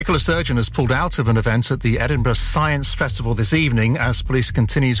A surgeon has pulled out of an event at the Edinburgh Science Festival this evening as police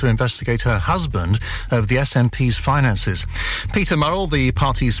continue to investigate her husband over the SNP's finances. Peter Murrell, the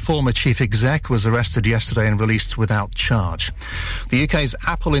party's former chief exec, was arrested yesterday and released without charge. The UK's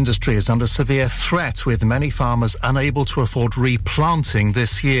apple industry is under severe threat, with many farmers unable to afford replanting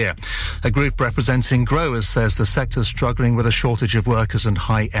this year. A group representing growers says the sector's struggling with a shortage of workers and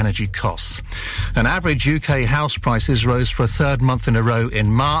high energy costs. An average UK house prices rose for a third month in a row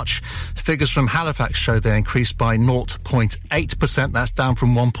in March. Figures from Halifax show they increased by 0.8%. That's down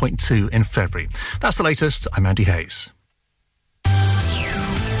from 1.2% in February. That's the latest. I'm Andy Hayes.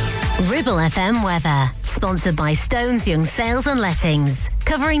 Ribble FM weather, sponsored by Stones Young Sales and Lettings,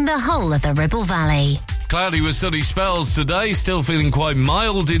 covering the whole of the Ribble Valley. Cloudy with sunny spells today, still feeling quite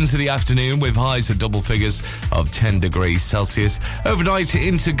mild into the afternoon with highs at double figures of 10 degrees Celsius. Overnight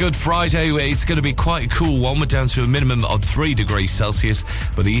into Good Friday, it's going to be quite a cool one. We're down to a minimum of 3 degrees Celsius,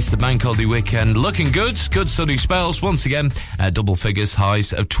 but the Easter Bank Holiday weekend looking good. Good sunny spells once again at double figures,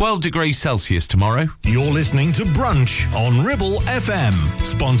 highs of 12 degrees Celsius tomorrow. You're listening to Brunch on Ribble FM,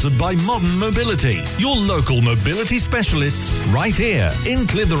 sponsored by Modern Mobility, your local mobility specialists right here in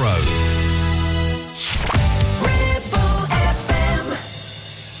Clitheroe.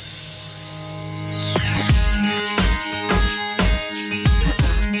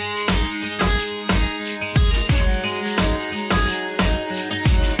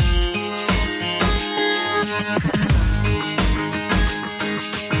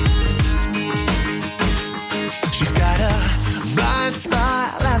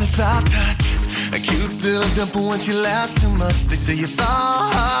 Soft touch, a cute little dimple when she laughs too much. They say you fall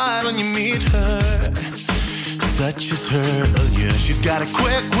hard when you meet her. Such is her, oh yeah. She's got a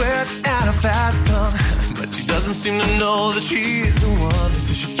quick wit and a fast tongue, but she doesn't seem to know that she's the one. They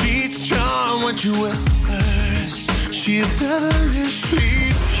say she cheats charm when she whispers. She is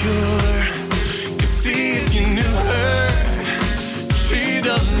devilishly pure. You see if you knew her, she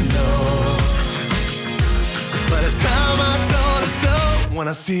doesn't know. But it's time I told her so. When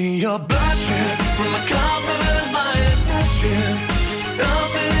I see your blushes, from a compliment of mine it touches.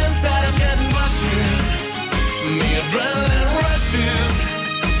 Something inside I'm getting brushes. Me adrenaline rushes.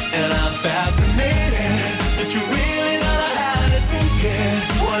 And I'm fascinated that you really don't know how to take it.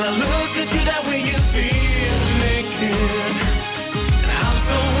 When I look at you that way you feel naked. And I'm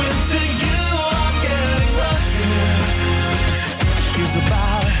so into you, I'm getting rushes. She's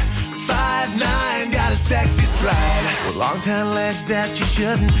about 5'9", got a sexy stride, with long tan legs that you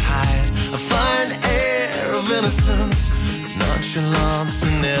shouldn't hide. A fine air of innocence, nonchalance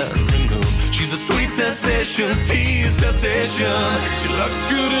in every move. She's a sweet sensation, tease temptation. She looks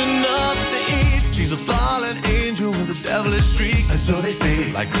good enough to eat. She's a fallen angel with a devilish streak. And so they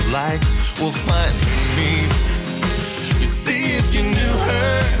say, like good life will find me. You see if you knew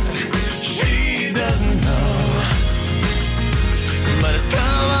her, she doesn't know. But it's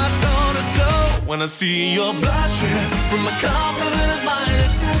time I told her so. When I see your blushes, from a compliment of mine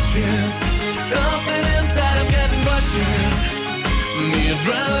it touches. Something inside I'm getting brushes. Me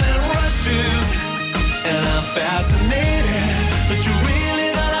adrenaline rushes. And I'm fascinated that you really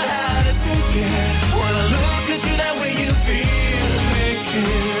don't know how to take it. When I look at you that way you feel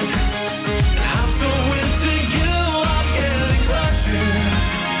naked. And I'm so into you, I'm getting brushes.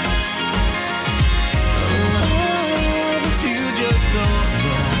 Oh, but you just don't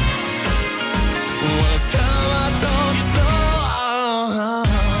know. When it's time I told you so.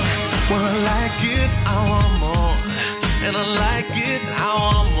 When I like it, I want more. And I like it, I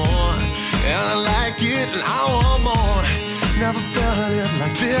want more. And I like it, and I want more. Never felt it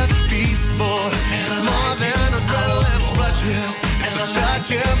like this before. And it's more than adrenaline rushes. And the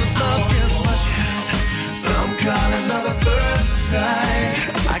touch and the smell of skin rushes. Some call it love at first sight.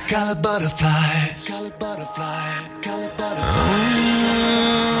 I call it butterflies. Call it butterflies. Call it butterflies.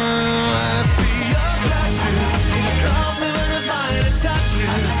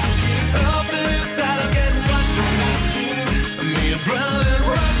 Adrenaline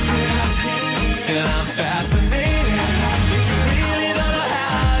rushes, and I'm fascinated. You really don't know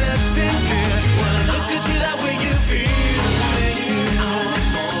how to take it. When I look at you that way you feel naked.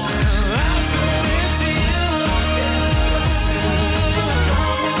 I'm so into you.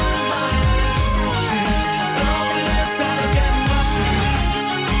 Something inside I'm getting rushes.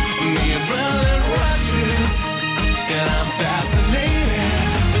 Me adrenaline rushes, and I'm fascinated.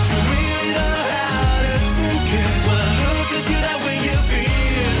 But you really don't know how to take it. When I look at you that way you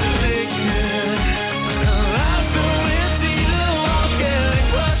feel naked. I'm so into you, I'm getting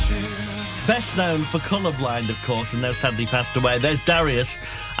crushes. Best known for Colourblind, of course, and now sadly passed away. There's Darius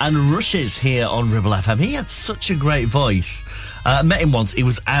and Rushes here on Ribble FM. He had such a great voice. Met him once. He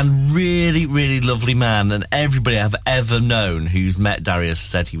was a really, really lovely man, and everybody I've ever known who's met Darius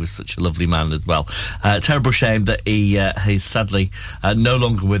said he was such a lovely man as well. Terrible shame that he's sadly no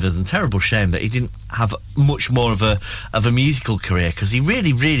longer with us, and terrible shame that he didn't have much more of a musical career, because he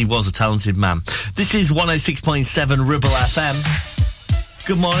really, really was a talented man. This is 106.7 Ribble FM.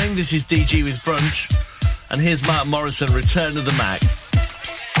 Good morning, this is DG with Brunch, and here's Mark Morrison, Return of the Mac.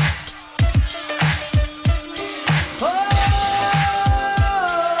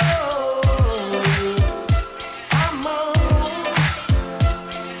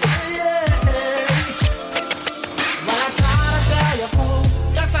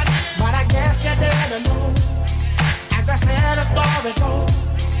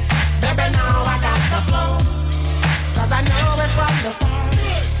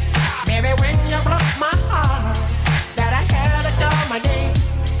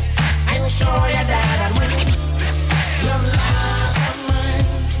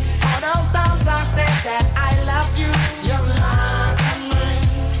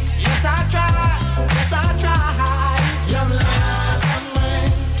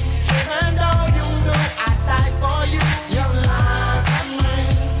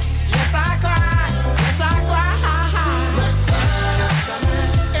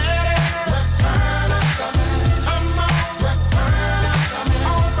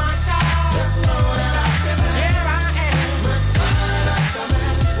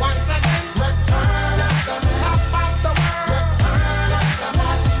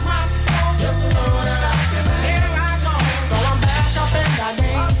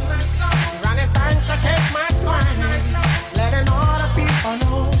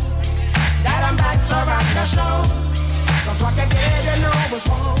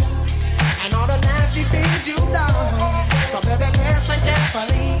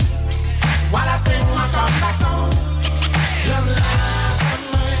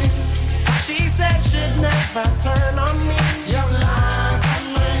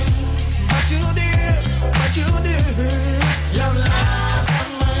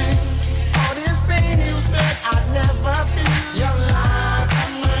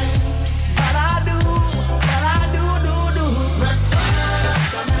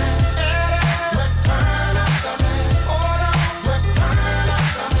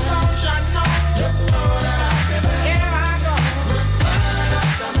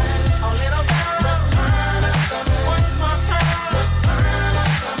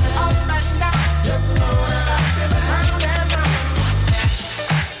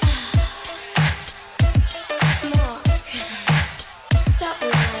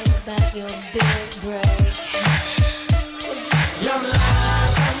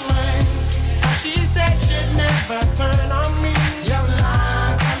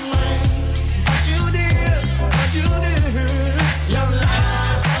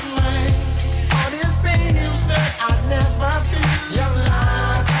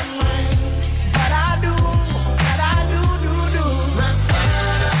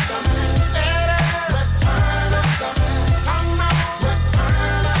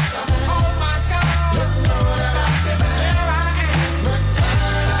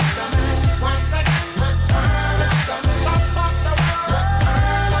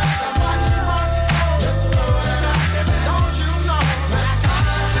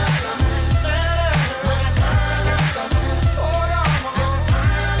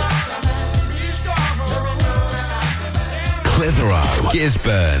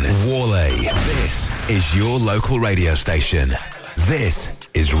 Gisburn, Worley. This is your local radio station. This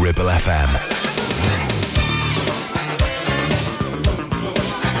is Ribble FM.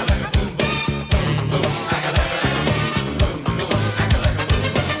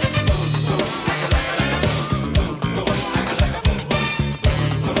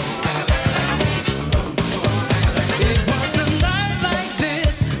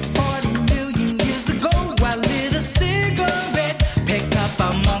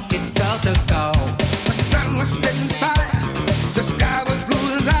 The sky was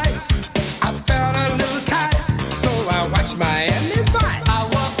blue as ice. I felt a little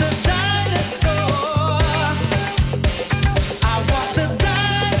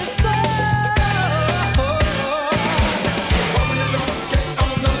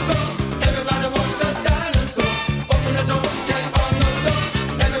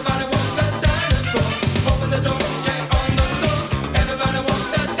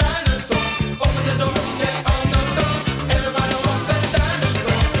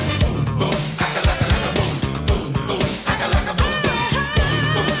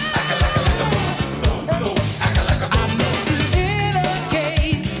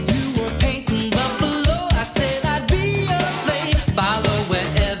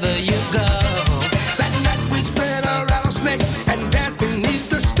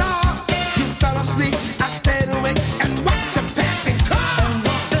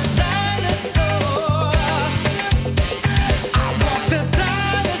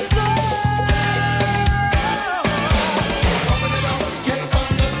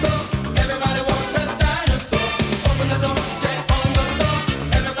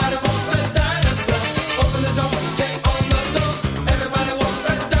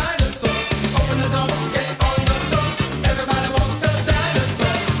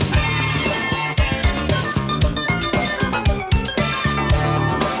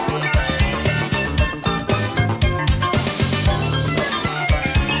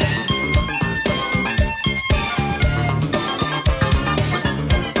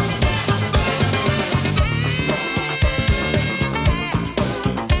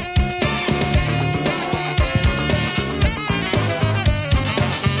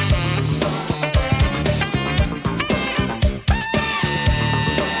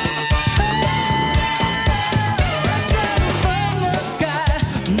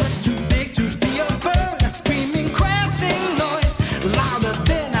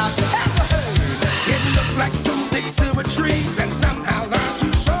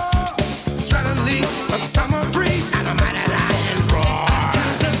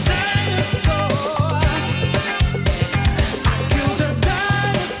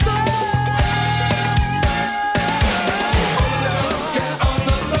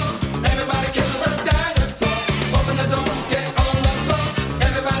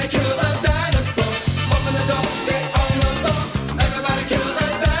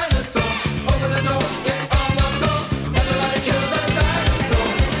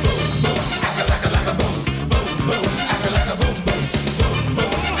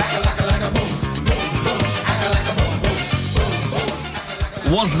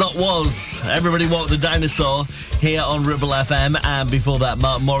That was Everybody Walk the Dinosaur here on Ribble FM, and before that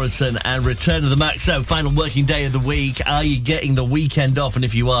Mark Morrison and Return of the Mac. So, final working day of the week. Are you getting the weekend off? And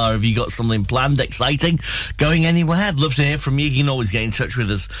if you are, have you got something planned, exciting, going anywhere? I'd love to hear from you. You can always get in touch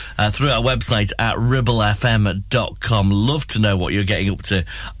with us through our website at ribblefm.com. Love to know what you're getting up to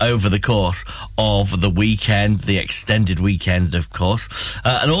over the course of the weekend, the extended weekend, of course.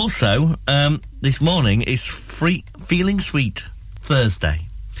 And also, this morning is Feeling Sweet Thursday.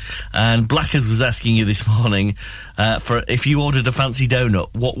 And Blackers was asking you this morning for if you ordered a fancy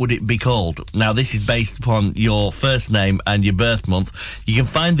donut, what would it be called? Now, this is based upon your first name and your birth month. You can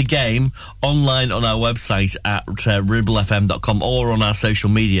find the game online on our website at ribblefm.com or on our social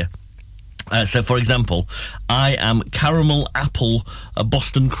media. So, for example, I am Caramel Apple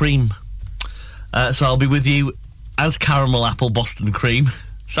Boston Cream. So I'll be with you as Caramel Apple Boston Cream.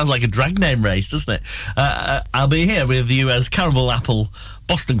 Sounds like a drag name race, doesn't it? I'll be here with you as Caramel Apple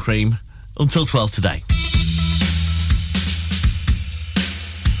Boston Cream until 12 today.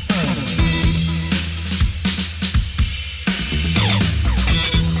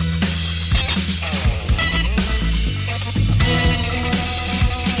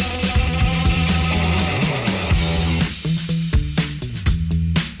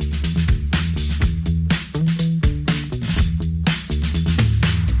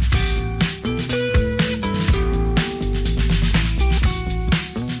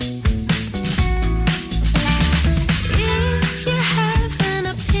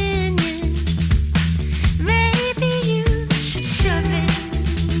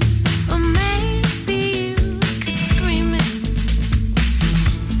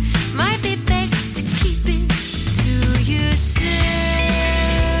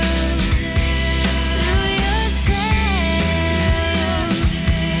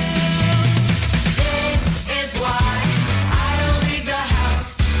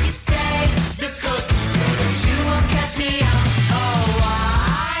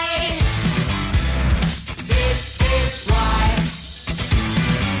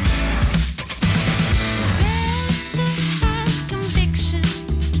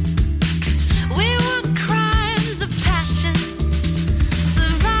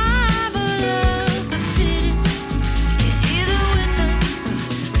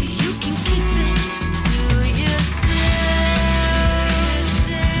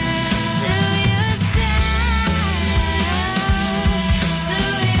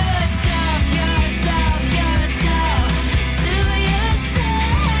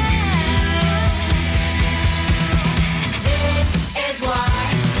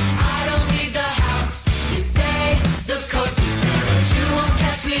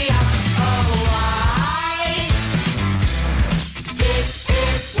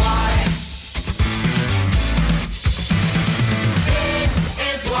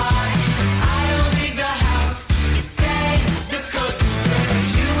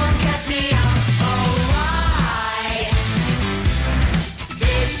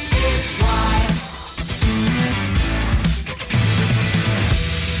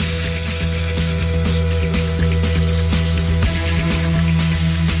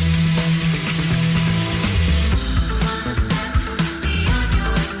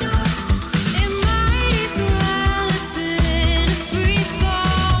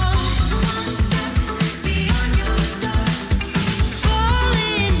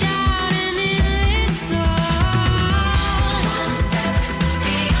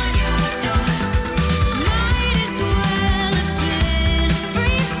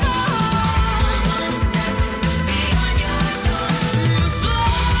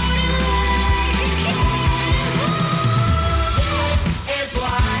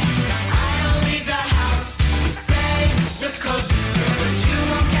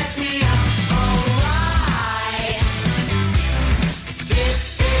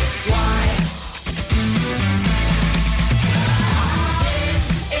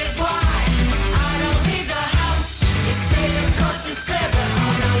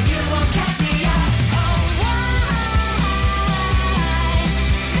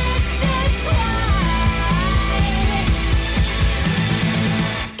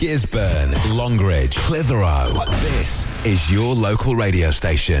 Gisborne, Longridge, Clitheroe. This is your local radio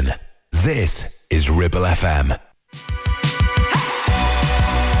station. This is Ribble FM.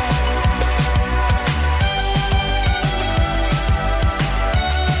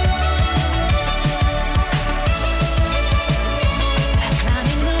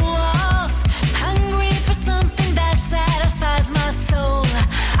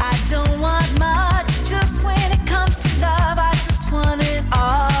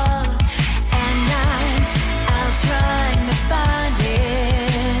 Trying to find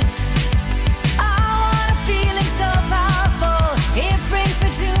it.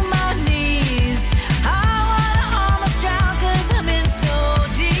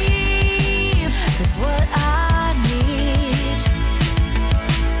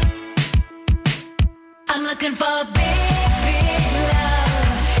 looking for a big, big love.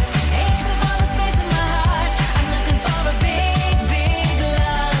 It takes up all the space in my heart. I'm looking for a big, big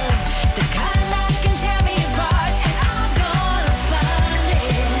love. The kind that can tear me apart. And I'm gonna find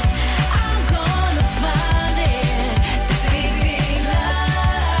it. I'm gonna find it. The big, big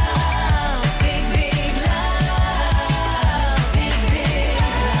love. Big, big love. Big, big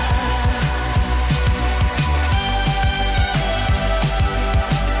love.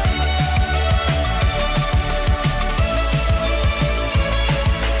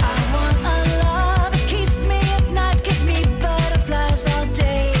 I want a love that keeps me up nights, gives me butterflies all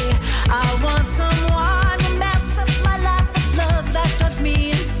day. I want someone to mess up my life with love that drives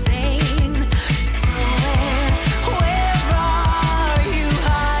me insane. So where are you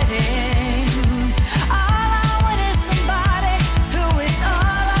hiding? All I want is somebody who is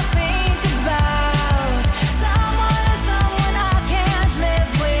all I think about. Someone I can't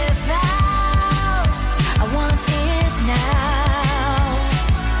live without. I want it now.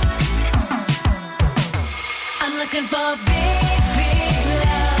 I'm looking for a big, big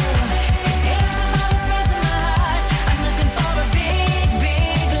love. It takes up all the space in my heart. I'm looking for a big,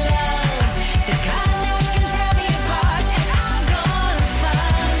 big love. The kind that can tear me apart. And I'm gonna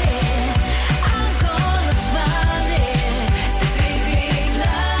find it. I'm gonna find it. The big, big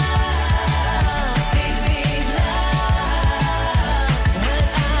love. Big, big love. What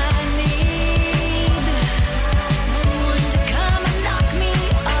I need. Someone to come and knock me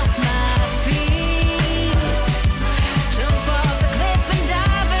off my feet. Jump off a cliff and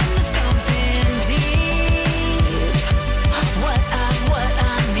dive into something deep. What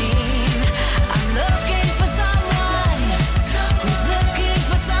I mean. I'm looking for someone who's looking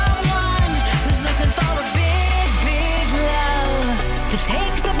for someone who's looking for a big, big love that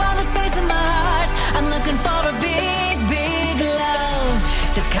takes up all the space in my heart. I'm looking for a big, big love,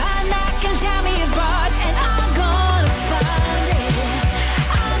 the kind that can tear me apart. And I'm gonna find it.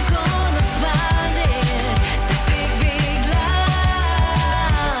 I'm gonna find it. The big, big love.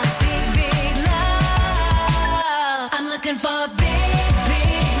 Big, big love. I'm looking for a big,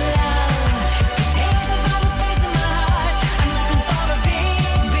 big love. It takes up all the space in my heart. I'm looking for a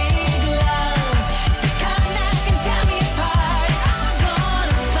big, big love. The kind that can tear me apart. I'm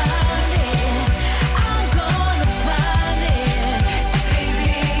gonna find it. I'm gonna find it. The big,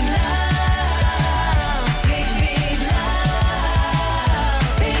 big love. Big, big love.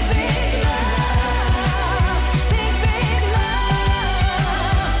 Big, big love. Big, big love.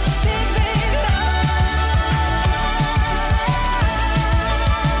 Big, big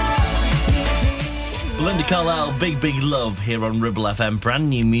Belinda Carlisle, Big Big Love here on Ribble FM. Brand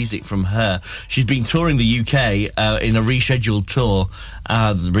new music from her. She's been touring the UK in a rescheduled tour.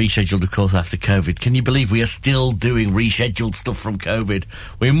 Rescheduled, of course, after COVID. Can you believe we are still doing rescheduled stuff from COVID?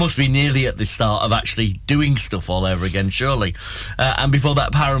 We must be nearly at the start of actually doing stuff all over again, surely. And before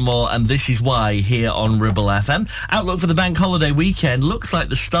that, Paramore, and This Is Why here on Ribble FM. Outlook for the bank holiday weekend. Looks like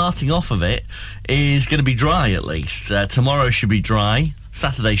the starting off of it is going to be dry, at least. Tomorrow should be dry.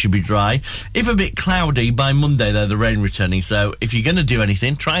 Saturday should be dry. If a bit cloudy, by Monday, though, the rain returning. So if you're going to do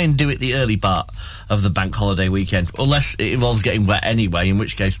anything, try and do it the early part of the bank holiday weekend. Unless it involves getting wet anyway, in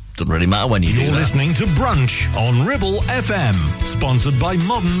which case, it doesn't really matter when you do that. You're listening to Brunch on Ribble FM. Sponsored by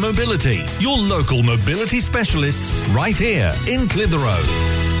Modern Mobility. Your local mobility specialists right here in Clitheroe.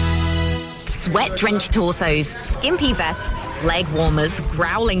 Sweat-drenched torsos, skimpy vests, leg warmers,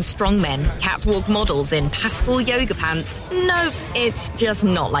 growling strongmen, catwalk models in pastel yoga pants. Nope, it's just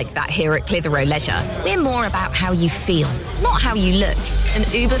not like that here at Clitheroe Leisure. We're more about how you feel, not how you look. An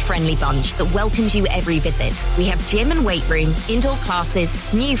uber-friendly bunch that welcomes you every visit. We have gym and weight room, indoor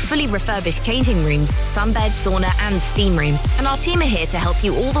classes, new fully refurbished changing rooms, sunbed, sauna and steam room. And our team are here to help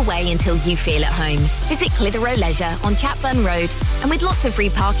you all the way until you feel at home. Visit Clitheroe Leisure on Chatburn Road. And with lots of free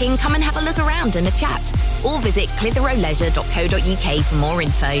parking, come and have a look around and a chat. Or visit clitheroeleisure.co.uk for more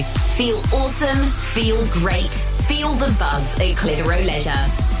info. Feel awesome, feel great, feel the buzz at Clitheroe Leisure.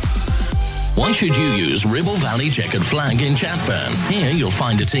 Why should you use Ribble Valley Checkered Flag in Chatburn? Here you'll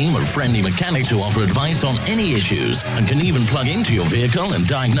find a team of friendly mechanics who offer advice on any issues and can even plug into your vehicle and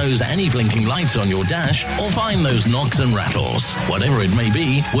diagnose any blinking lights on your dash or find those knocks and rattles. Whatever it may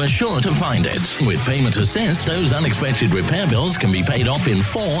be, we're sure to find it. With Payment Assist, those unexpected repair bills can be paid off in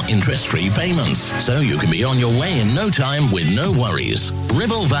 4 interest-free payments. So you can be on your way in no time with no worries.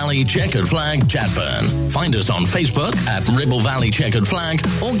 Ribble Valley Checkered Flag, Chatburn. Find us on Facebook at Ribble Valley Checkered Flag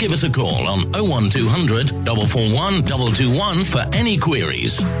or give us a call on 01200 441 221 for any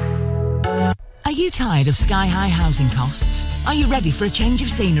queries. Are you tired of sky-high housing costs? Are you ready for a change of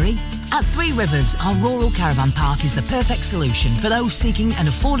scenery? At Three Rivers, our rural caravan park is the perfect solution for those seeking an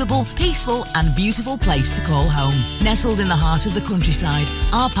affordable, peaceful and beautiful place to call home. Nestled in the heart of the countryside,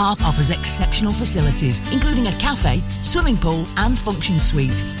 our park offers exceptional facilities, including a cafe, swimming pool and function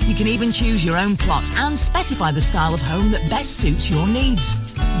suite. You can even choose your own plot and specify the style of home that best suits your needs.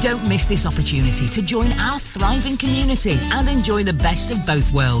 Don't miss this opportunity to join our thriving community and enjoy the best of both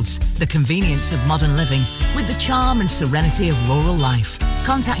worlds. The convenience of modern living with the charm and serenity of rural life.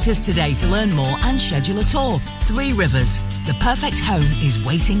 Contact us today to learn more and schedule a tour. Three Rivers, the perfect home is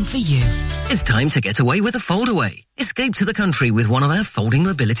waiting for you. It's time to get away with a foldaway. Escape to the country with one of our folding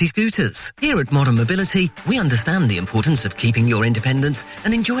mobility scooters. Here at Modern Mobility, we understand the importance of keeping your independence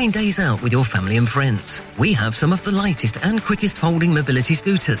and enjoying days out with your family and friends. We have some of the lightest and quickest folding mobility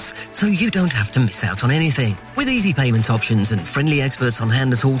scooters, so you don't have to miss out on anything. With easy payment options and friendly experts on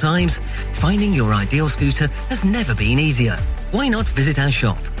hand at all times, finding your ideal scooter has never been easier. Why not visit our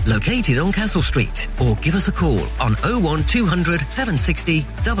shop, located on Castle Street, or give us a call on 01200 760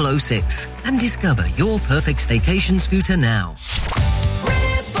 006 and discover your perfect staycation scooter now.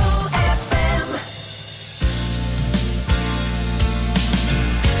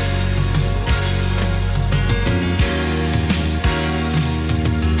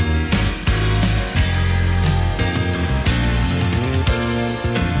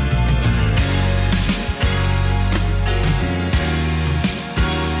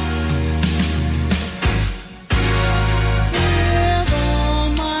 With all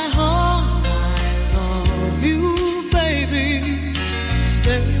my heart, I love you, baby.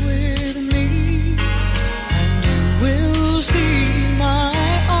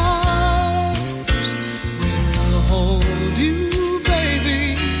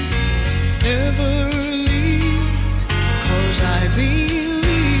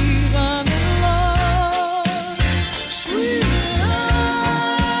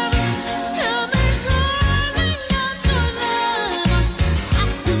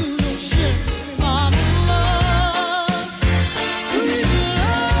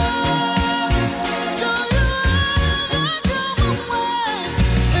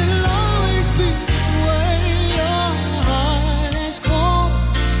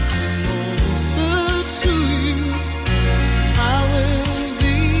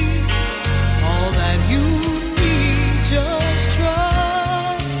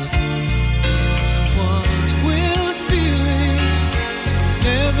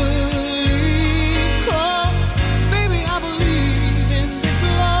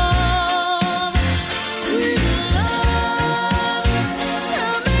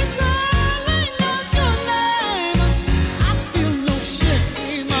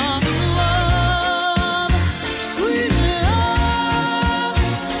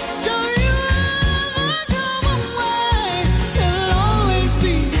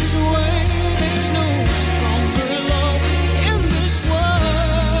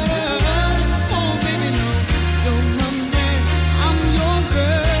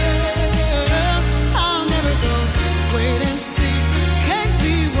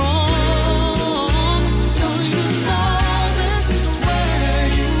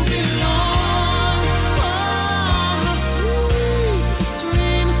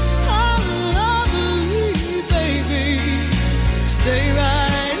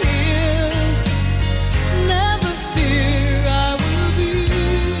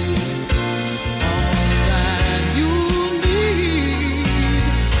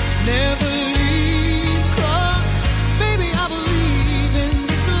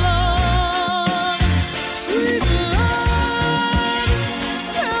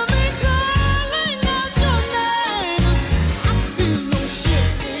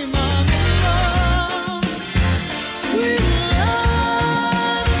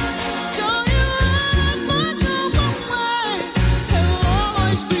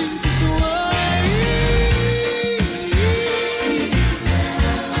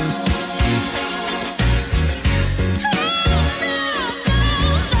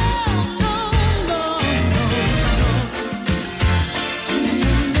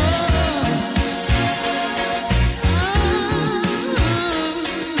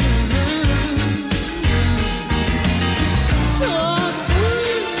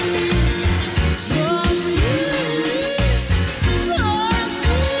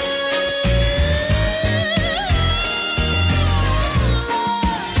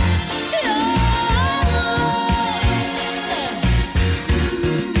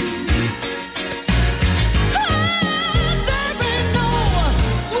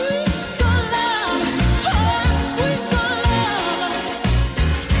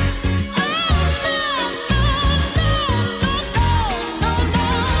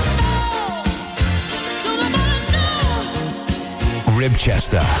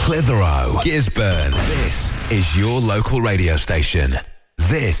 Ribchester, Clitheroe, Gisburn. This is your local radio station.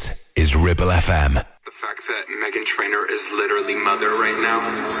 This is Ribble FM. The fact that Meghan Trainor is literally mother right now.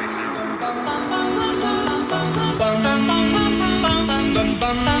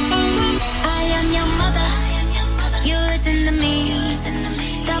 I am your mother. You listen to me.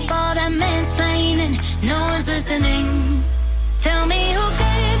 Stop all that mansplaining. No one's listening. Tell me who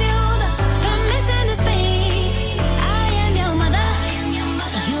gave you the permission to speak. I am your mother.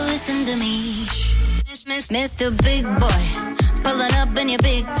 You listen to me. Mr. Big Boy, pulling up in your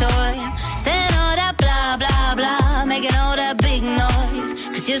big toy, saying all that blah, blah, blah, making all that big noise,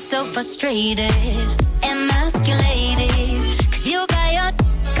 'cause you're so frustrated, emasculated, 'cause you got your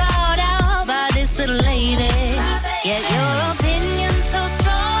called out by this little lady. Yet your opinion's so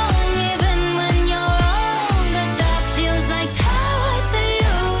strong, even when you're wrong, but that feels like power to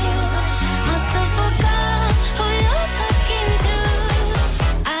you. Must have forgot who you're talking to.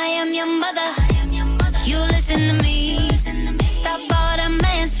 I am your mother. You listen to me. Stop all the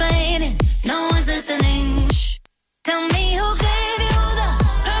mansplaining. No one's listening. Shh. Tell me who gave you the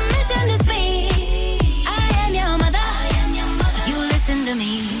permission to speak. I am your mother. You listen to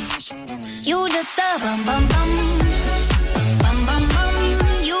me. You just a bum bum bum. Bum bum bum.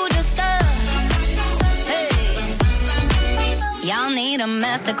 You just a hey. Y'all need a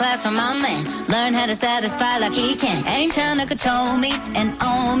masterclass from my man. Learn how to satisfy like he can. Ain't trying to control me and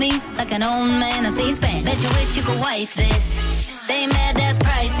own me like an old man on C-SPAN. Bet you wish you could wife this. Stay mad, that's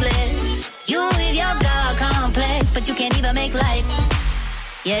priceless. You with your God complex, but you can't even make life.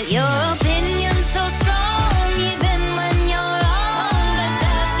 Yet your opinion's so strong, even when you're wrong. But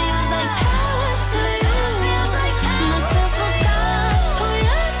that feels like power to you. Must have forgot who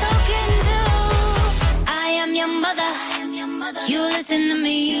you're talking to. I am your mother. You listen to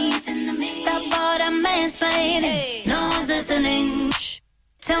me. Stop all that mansplaining. No one's listening. Shh.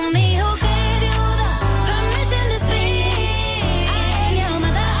 Tell me who gave you the permission to speak.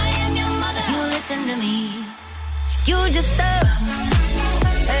 I am your mother. You listen to me. You just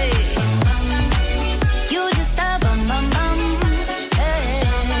hey. You just bum bum bum. Hey.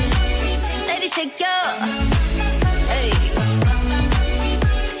 Lady, shake your hey.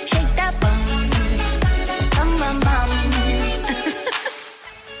 Shake that bum bum bum bum.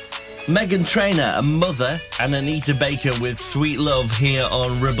 Meghan Trainor, a mother, and Anita Baker with Sweet Love here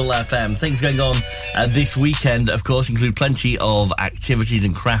on Ribble FM. Things going on this weekend, of course, include plenty of activities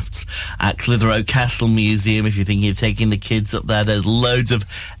and crafts at Clitheroe Castle Museum. If you're thinking of taking the kids up there, there's loads of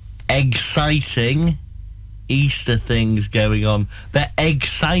exciting Easter things going on. They're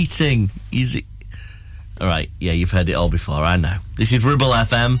exciting. All right, yeah, you've heard it all before, I know. This is Ribble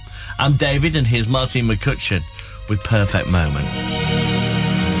FM. I'm David, and here's Martin McCutcheon with Perfect Moment.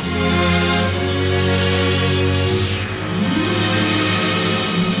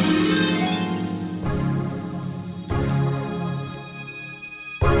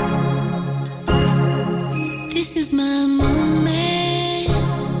 This is my moment.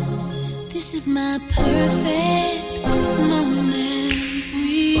 This is my perfect moment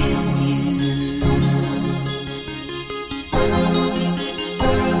with you.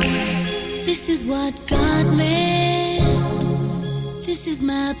 This is what God meant. This is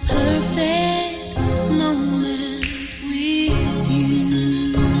my perfect moment with you.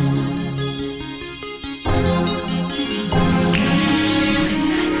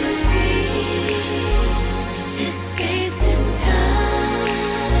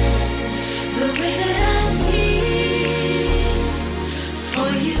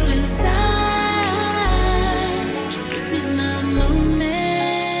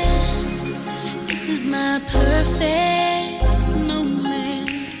 Perfect moment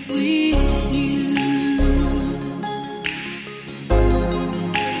with you.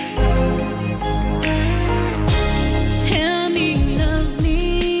 Tell me you love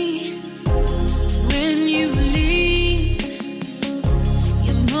me when you leave.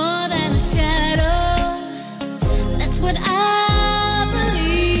 You're more than a shadow. That's what I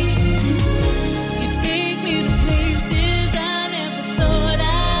believe.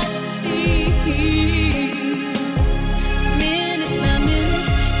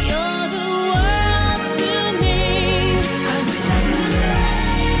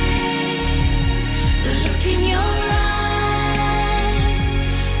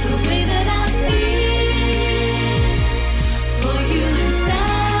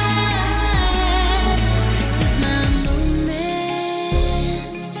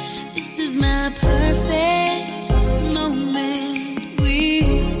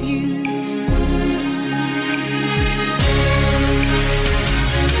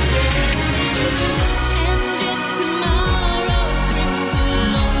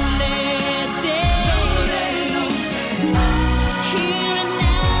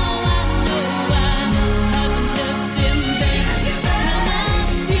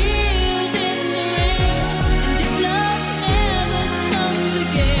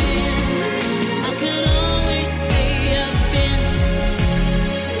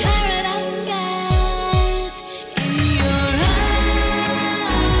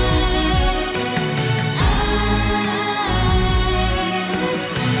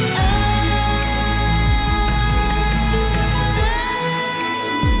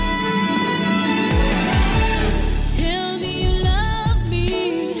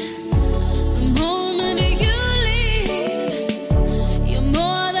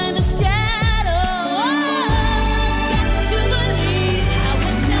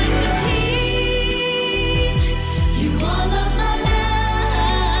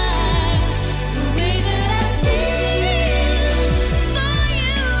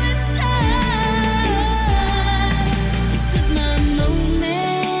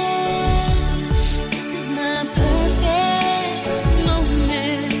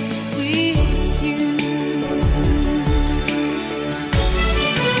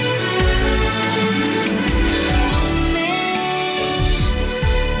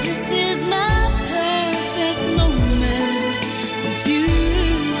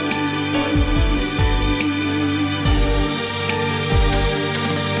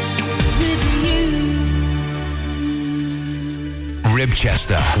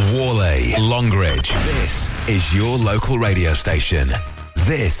 Ribchester, Worley, Longridge. This is your local radio station.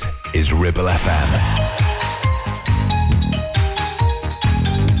 This is Ribble FM.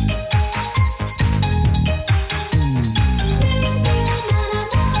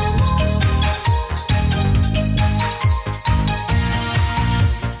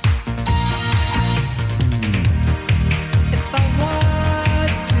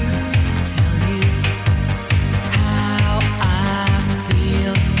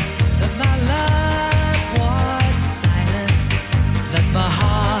 My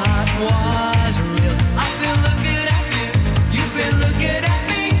heart was real. I feel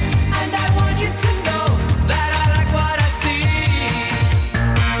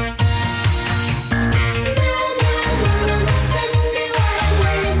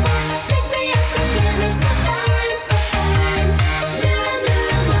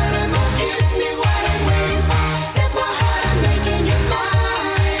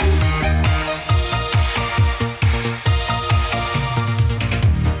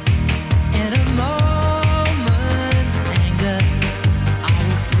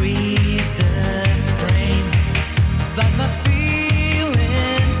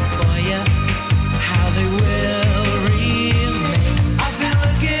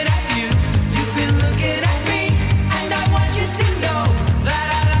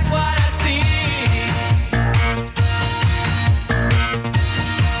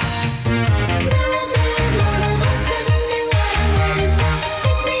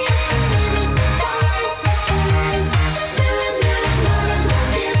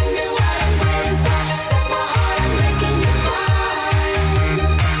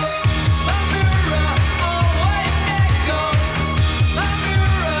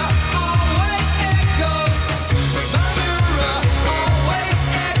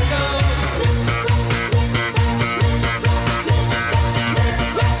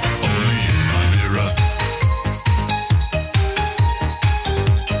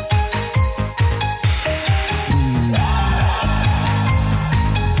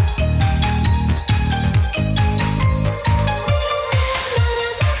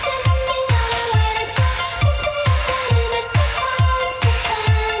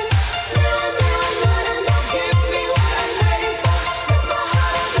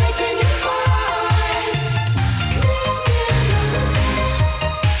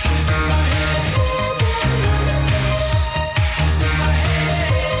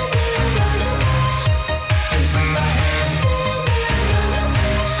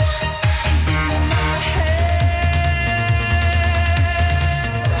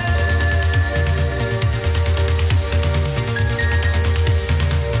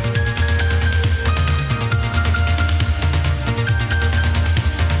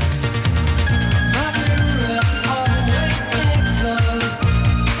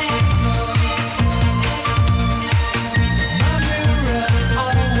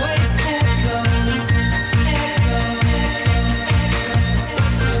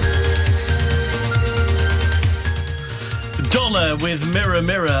with Mirror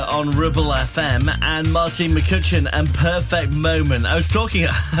Mirror on Ribble FM and Martin McCutcheon and Perfect Moment. I was talking at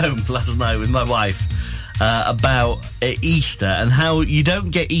home last night with my wife about Easter and how you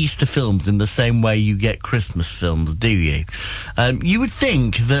don't get Easter films in the same way you get Christmas films, do you? You would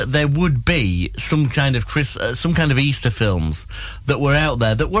think that there would be some kind of Easter films that were out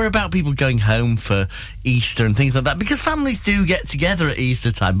there that were about people going home for Easter and things like that, because families do get together at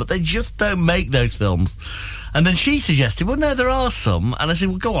Easter time, but they just don't make those films. And then she suggested, well, no, there are some. And I said,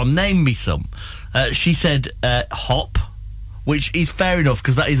 well, go on, name me some. She said Hop, which is fair enough,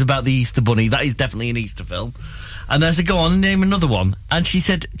 because that is about the Easter Bunny. That is definitely an Easter film. And I said, go on, name another one. And she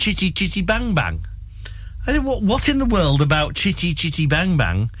said Chitty Chitty Bang Bang. I said, what in the world about Chitty Chitty Bang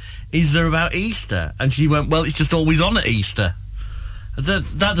Bang is there about Easter? And she went, well, it's just always on at Easter.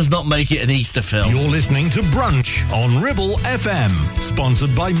 That does not make it an Easter film. You're listening to Brunch on Ribble FM,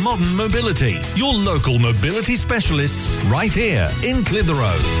 sponsored by Modern Mobility, your local mobility specialists right here in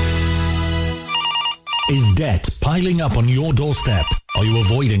Clitheroe. Is debt piling up on your doorstep? Are you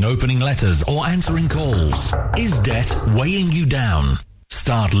avoiding opening letters or answering calls? Is debt weighing you down?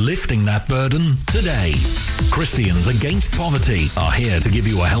 Start lifting that burden today. Christians Against Poverty are here to give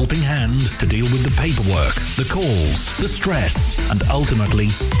you a helping hand to deal with the paperwork, the calls, the stress, and ultimately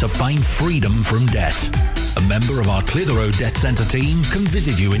to find freedom from debt. A member of our Clitheroe Debt Centre team can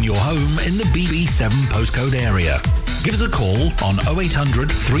visit you in your home in the BB7 postcode area. Give us a call on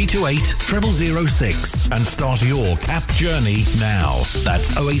 0800 328 0006 and start your CAP journey now.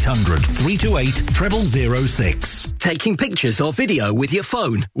 That's 0800 328 0006. Taking pictures or video with your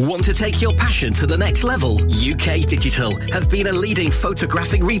phone? Want to take your passion to the next level? UK Digital have been a leading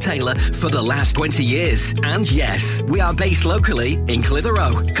photographic retailer for the last 20 years. And yes, we are based locally in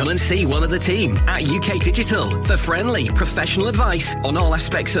Clitheroe. Come and see one of the team at UK Digital for friendly, professional advice on all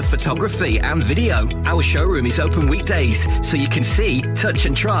aspects of photography and video. Our showroom is open weekdays, so you can see, touch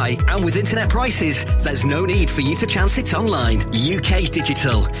and try. And with internet prices, there's no need for you to chance it online. UK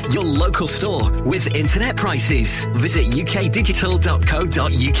Digital, your local store with internet prices. Visit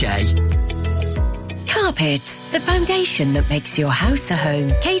ukdigital.co.uk. Carpets, the foundation that makes your house a home.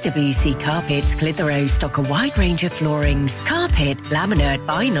 KWC Carpets Clitheroe stock a wide range of floorings, carpet, laminate,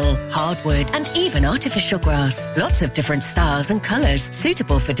 vinyl, hardwood and even artificial grass. Lots of different styles and colours,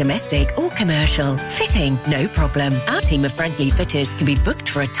 suitable for domestic or commercial. Fitting, no problem. Our team of friendly fitters can be booked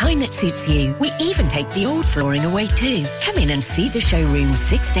for a time that suits you. We even take the old flooring away too. Come in and see the showroom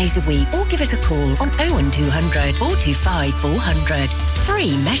 6 days a week or give us a call on 01200 425 400.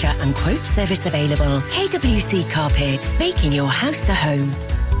 Free measure and quote service available. KWC Carpets, making your house a home.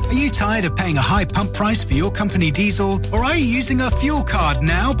 Are you tired of paying a high pump price for your company diesel? Or are you using a fuel card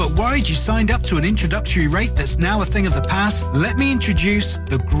now but worried you signed up to an introductory rate that's now a thing of the past? Let me introduce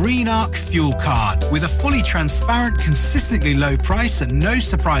the Green Arc Fuel Card. With a fully transparent, consistently low price and no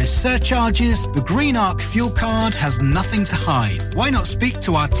surprise surcharges, the Green Arc Fuel Card has nothing to hide. Why not speak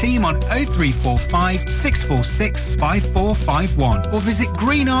to our team on 0345 646 5451 or visit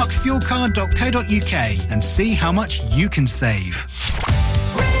greenarcfuelcard.co.uk and see how much you can save.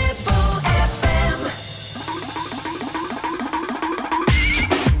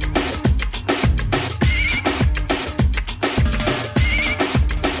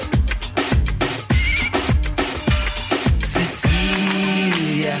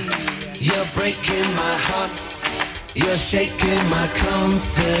 Breaking my heart, you're shaking my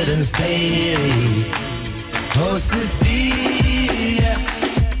confidence daily. Oh, Cecilia,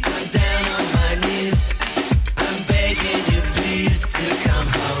 I'm down on my knees. I'm begging you, please, to come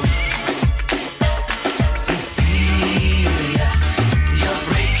home. Cecilia, you're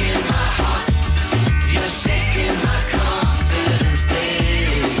breaking my heart, you're shaking my confidence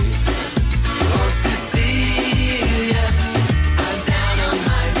daily. Oh, Cecilia, I'm down on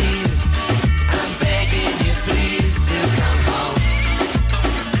my knees. I'm begging you, please, to come home.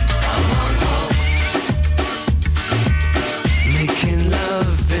 Come on home. Making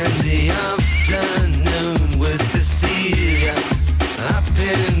love in the afternoon with Cecilia up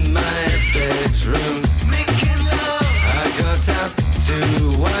in my bedroom. Making love. I got up to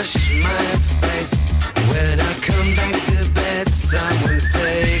wash my face. When I come back to bed, someone's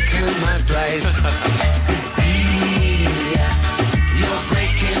taken my place. Cecilia, you're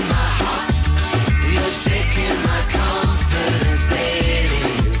breaking my heart. You're shaking my confidence daily.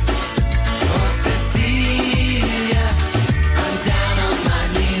 Oh, Cecilia, I'm down on my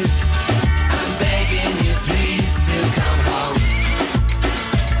knees. I'm begging you, please, to come home.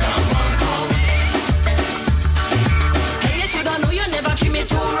 Come on home. Hey, you shoulda know you never treat me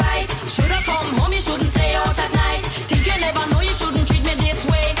too right. Shoulda come home, you shouldn't stay out at night. Think you never know you shouldn't treat me this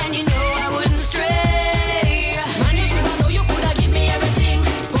way. And you know I wouldn't stray. Man, you shoulda know you coulda give me everything.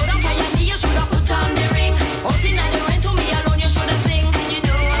 Go down by your knee, you shoulda put on the ring. Out in the rain to me alone, you shoulda sing. And you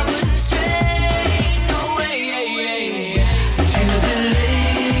know I wouldn't stray. No way.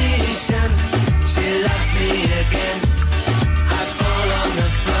 Jubilation, she loves me again. I fall on the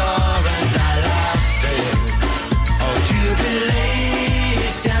floor and I laugh then. Oh,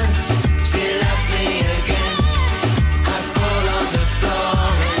 jubilation, she loves me again. I fall on the floor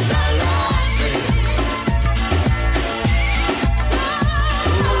and I laugh then.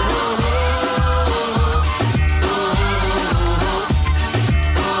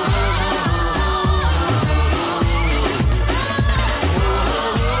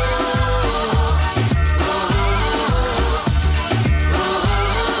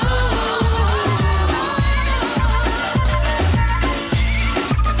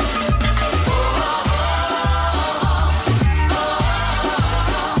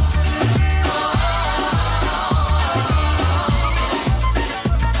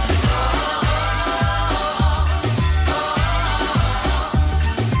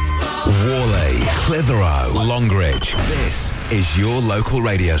 Warley, Clitheroe, Longridge. This is your local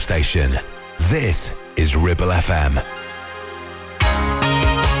radio station. This is Ribble FM.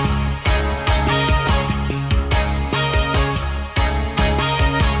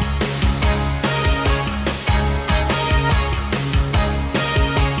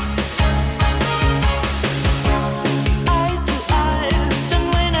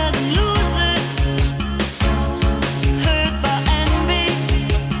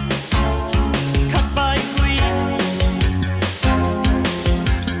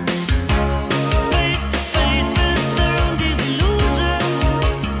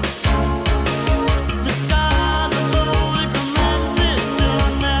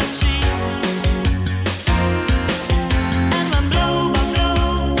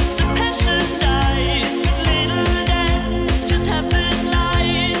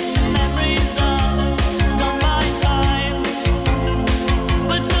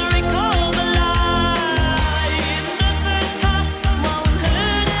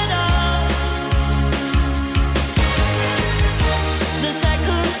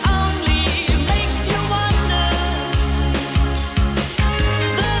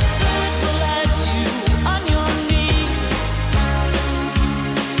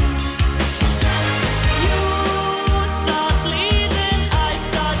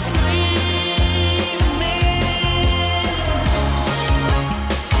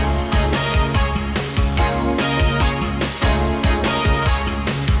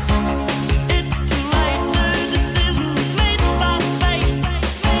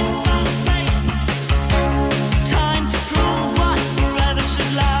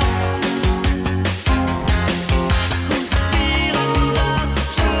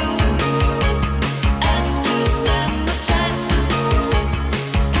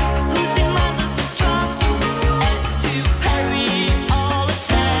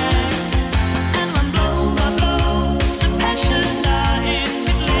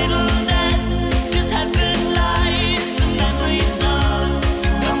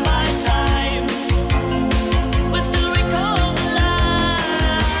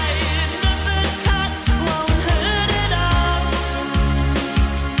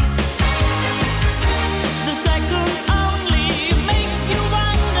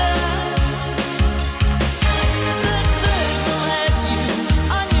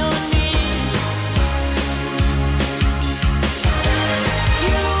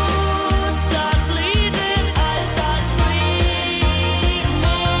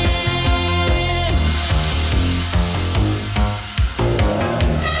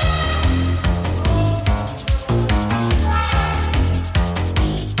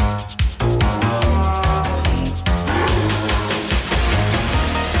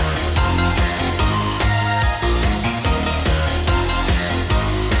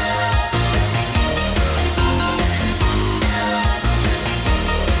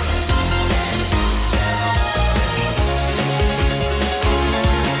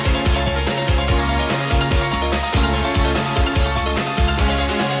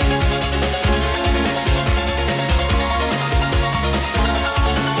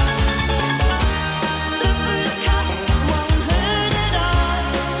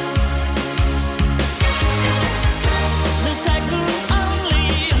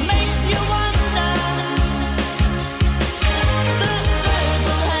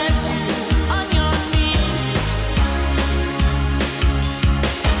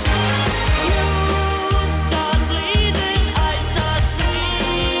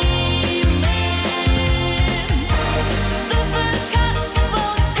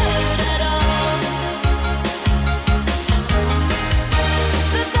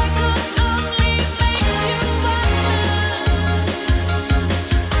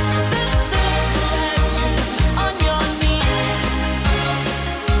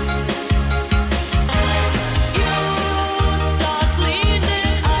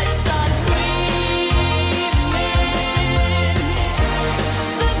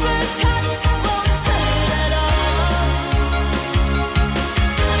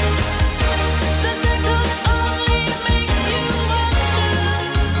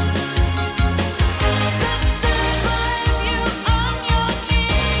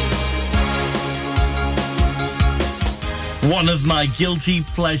 One of my guilty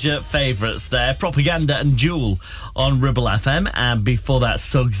pleasure favourites there, Propaganda and Jewel on Ribble FM. And before that,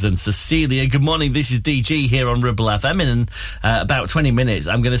 Suggs and Cecilia. Good morning, this is DG here on Ribble FM. In about 20 minutes,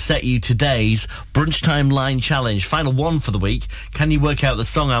 I'm going to set you today's Brunch Time Line Challenge. Final one for the week. Can you work out the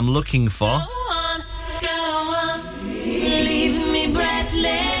song I'm looking for? Go on, leave me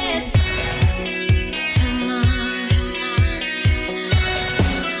breathless. Come on.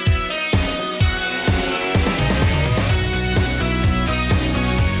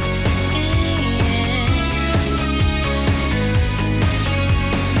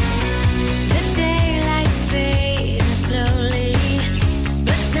 The daylight's fading slowly,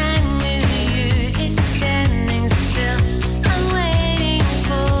 but time with you is standing still. I'm waiting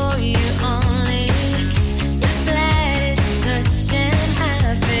for you only. The slightest touch and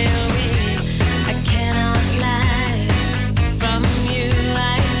I feel weak. I cannot lie from you.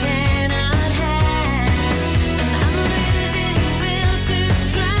 I cannot hide. I'm losing the will to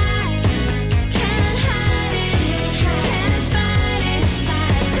try. Can't hide it, can't fight it.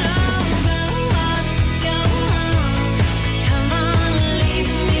 So go on, come on,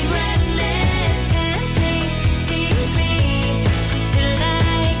 leave me breathless. Tempt me, tease me, till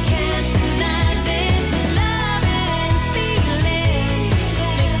I can't deny this love and feeling.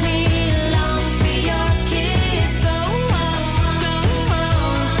 Make me long for your kiss. Go on,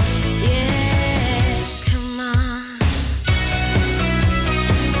 yeah, come on.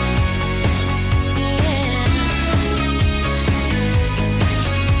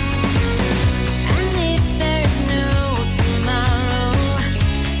 And if there's no tomorrow,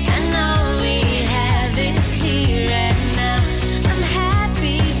 and all we have is here and now, I'm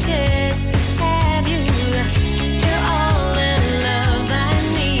happy just to have you. You're all the love I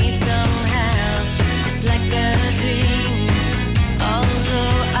need somehow. It's like a dream,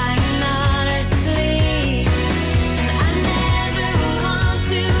 although I'm not asleep. And I never want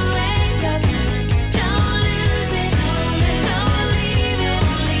to wake up. Don't lose it, don't leave it.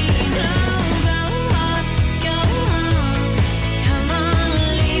 So go on, come on,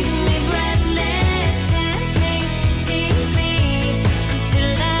 leave me breathless. Tempt me, tease me,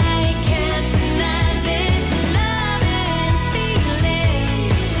 till I can't deny this love and feeling.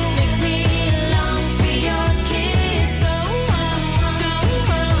 Make me long for your kiss. So go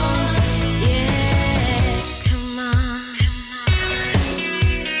on, yeah, come on.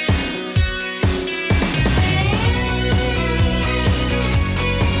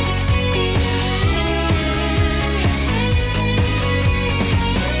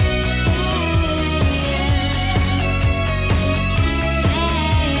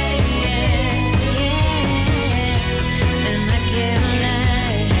 And I can't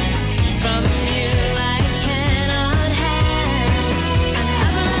lie from you. I cannot hide. And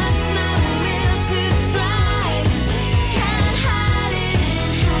I've lost my will to try. Can't hide it,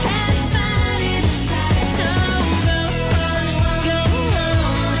 can't fight it. So go on,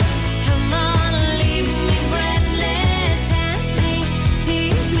 come on, leave me breathless. Tempt me,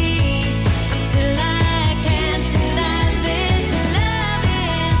 tease me, till I can't deny this love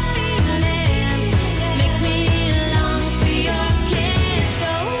and feeling. Make me long for your kiss.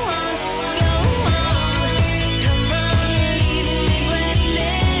 So come on, leave me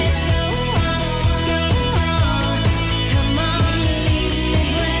breathless. Come on, leave me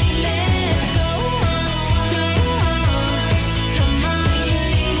breathless. Come on,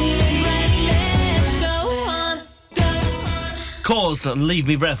 leave me breathless. Caused Leave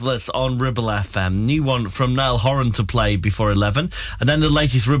Me Breathless on Ribble FM. New one from Niall Horan to play before 11. And then the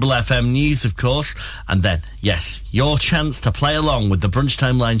latest Ribble FM news, of course. And then, yes, your chance to play along with the Brunch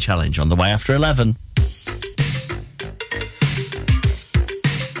Time Line Challenge on the way after 11.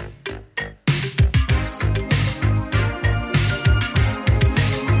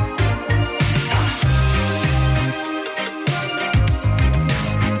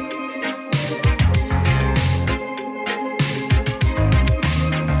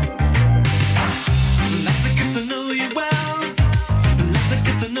 Let's get to know you well. Let's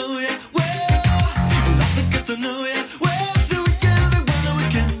get to know you well. Let's get to know you well. So we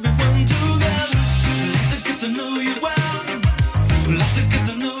can be one together.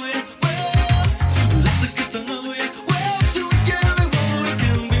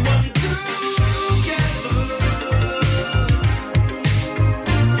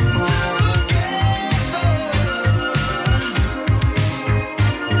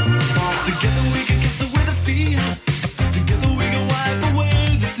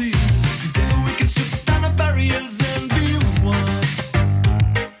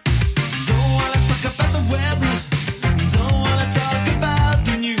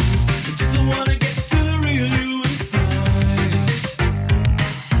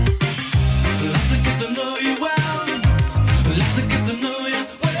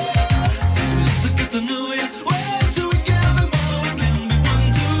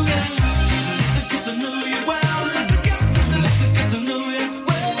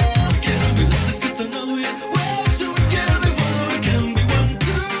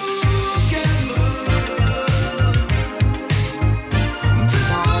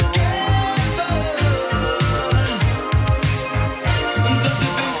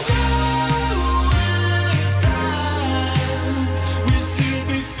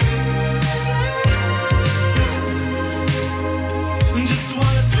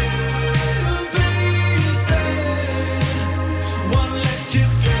 you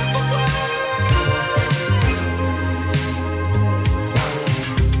slip away.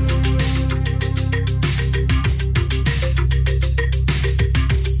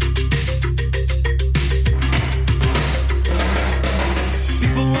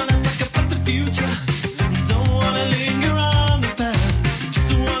 People wanna talk about the future, don't wanna linger on the past, just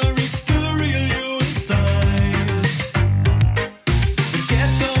wanna reach the real you inside. Forget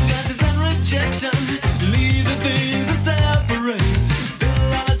the glances and rejection, leave the things that separate,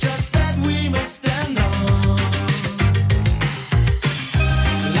 build on a trust that we must stand on.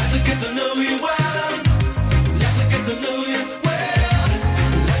 Like to get to know you well, like to get to know you well,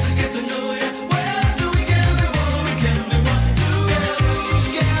 like to get to know you well, so we can be one, we can be one together.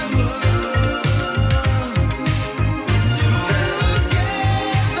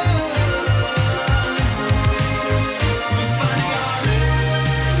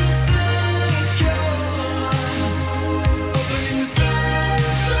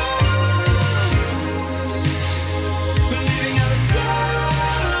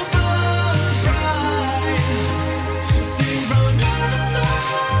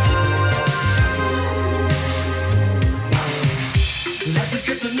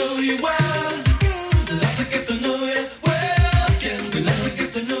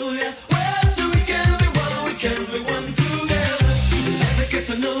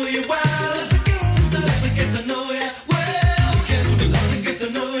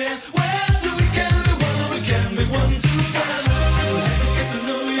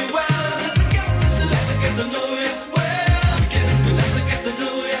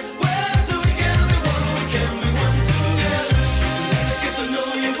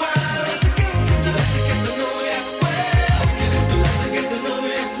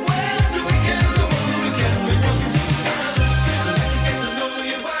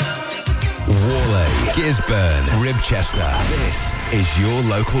 Gisborne, Ribchester. This is your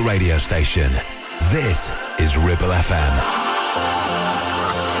local radio station. This is Ribble FM.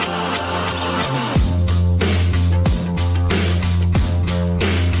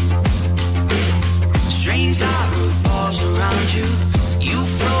 Strange light falls around you. You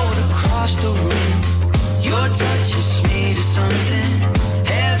float across the room. Your touch is made of something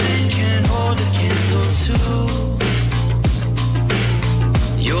heaven can hold a candle to.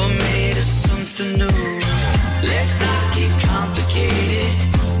 You're made of something new. Let's not get complicated.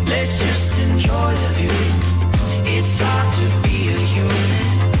 Let's just enjoy the view. It's hard to be a human.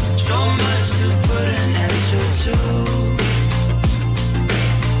 So much to put an answer to.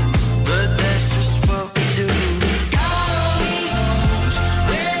 But that's just what we do. God only knows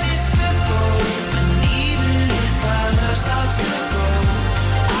where this could go. And even if our love starts to grow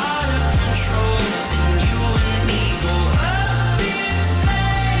out of control, and you and me go up in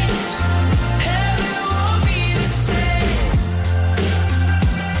flames, heaven won't be the same.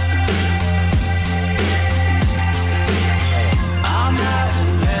 I'm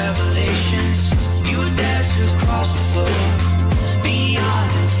having revelations. You dance across the floor.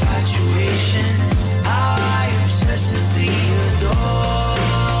 Beyond infatuation, how I obsessively adore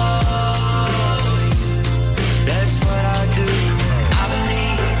you. That's what I do. I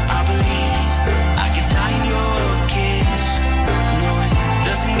believe I can die in your kiss. No, it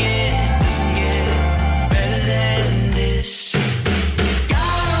doesn't get better than this.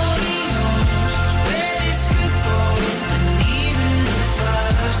 God only knows where this could go. And even if our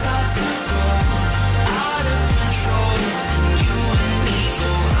love starts to grow out of control, and you and me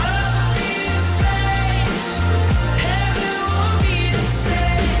go up in flames, heaven won't be the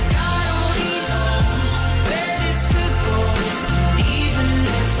same. God only knows where this could go. And even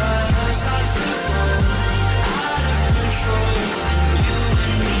if our love starts to grow out of control, and you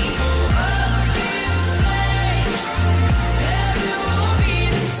and me go up in flames, heaven won't be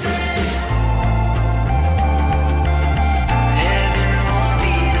the same. Heaven won't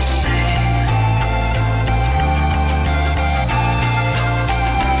be the same.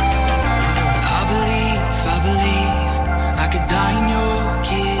 I believe I could die in your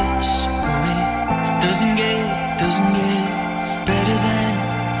kiss. Oh, it doesn't get better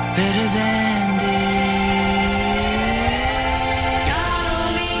than this. God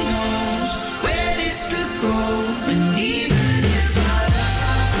only knows where this could go. And even if our love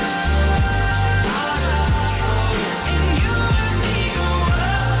starts to grow out of control, and you and me go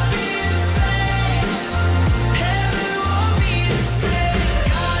up in flames, heaven won't be the same.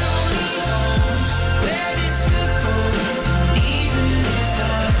 God only knows where this could go. And even if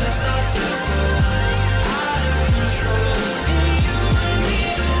our love starts to grow out of control, and you and me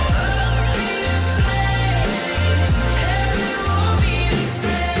go up in flames,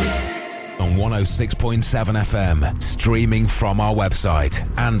 106.7 FM, streaming from our website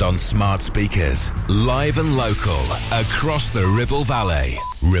and on smart speakers. Live and local, across the Ribble Valley.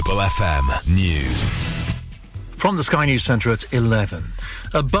 Ribble FM News. From the Sky News Centre at 11.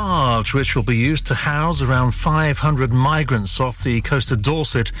 A barge which will be used to house around 500 migrants off the coast of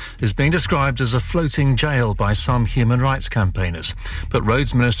Dorset is being described as a floating jail by some human rights campaigners. But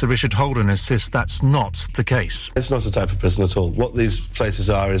Roads Minister Richard Holden insists that's not the case. It's not a type of prison at all. What these places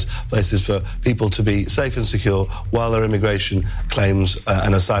are is places for people to be safe and secure while their immigration claims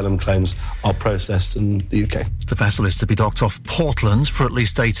and asylum claims are processed in the UK. The vessel is to be docked off Portland for at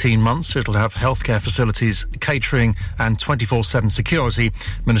least 18 months. It'll have healthcare facilities, catering and 24/7 security.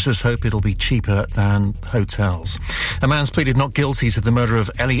 Ministers hope it'll be cheaper than hotels. A man's pleaded not guilty to the murder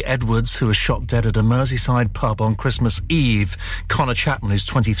of Ellie Edwards, who was shot dead at a Merseyside pub on Christmas Eve. Connor Chapman, who's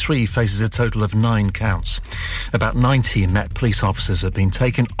 23, faces a total of 9 counts. About 90 Met police officers have been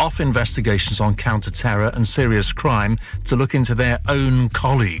taken off investigations on counter-terror and serious crime to look into their own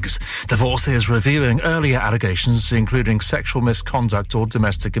colleagues. Divorce is reviewing earlier allegations, including sexual misconduct or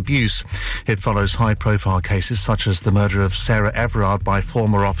domestic abuse. It follows high-profile cases such as the murder of Sarah Everard by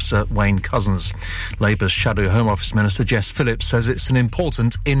former officer Wayne Cousins. Labour's Shadow Home Office Minister Jess Phillips says it's an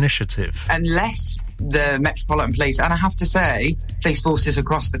important initiative. Unless the Metropolitan Police, and I have to say, police forces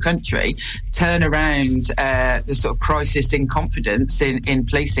across the country, turn around the sort of crisis in confidence in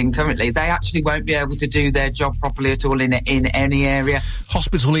policing currently, they actually won't be able to do their job properly at all in any area.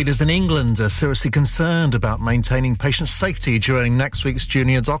 Hospital leaders in England are seriously concerned about maintaining patient safety during next week's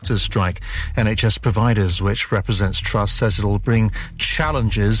junior doctors' strike. NHS Providers, which represents Trust, says it'll bring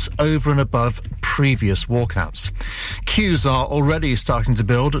challenges over and above previous walkouts. Queues are already starting to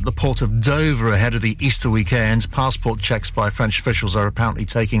build at the port of Dover ahead of the Easter weekend. Passport checks by French officials are apparently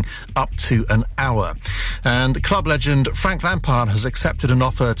taking up to an hour. And club legend Frank Lampard has accepted an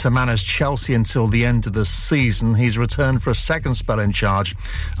offer to manage Chelsea until the end of the season. He's returned for a second spell in charge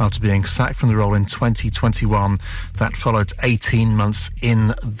after being sacked from the role in 2021. That followed 18 months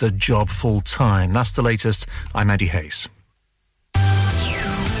in the job full time. That's the latest. I'm Eddie Hayes.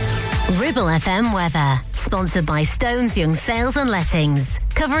 Ribble FM weather, sponsored by Stones Young Sales and Lettings,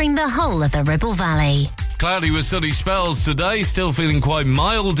 covering the whole of the Ribble Valley. Cloudy with sunny spells today, still feeling quite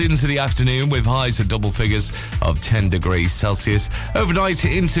mild into the afternoon with highs at double figures of 10 degrees Celsius. Overnight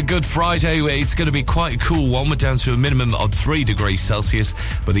into Good Friday, it's going to be quite a cool one. We're down to a minimum of 3 degrees Celsius.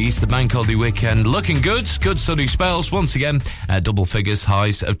 But the Easter Bank Holiday weekend looking good. Good sunny spells once again at double figures,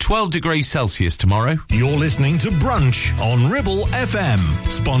 highs of 12 degrees Celsius tomorrow. You're listening to Brunch on Ribble FM,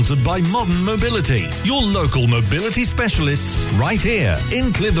 sponsored by Modern Mobility, your local mobility specialists right here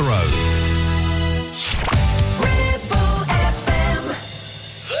in Clitheroe.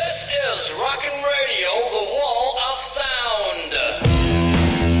 This is Rockin' Radio, the wall of sound.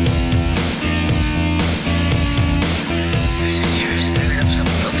 This is your stirring up some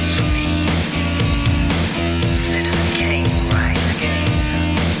bubbles for me. Citizen Kane rise again.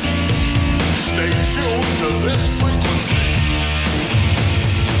 Stay tuned to this frequency.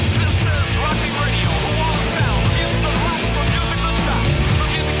 This is Rockin' Radio, the wall of sound. The music that rocks, the music that shocks, the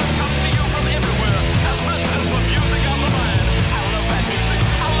music that comes to you from everywhere. As Mr.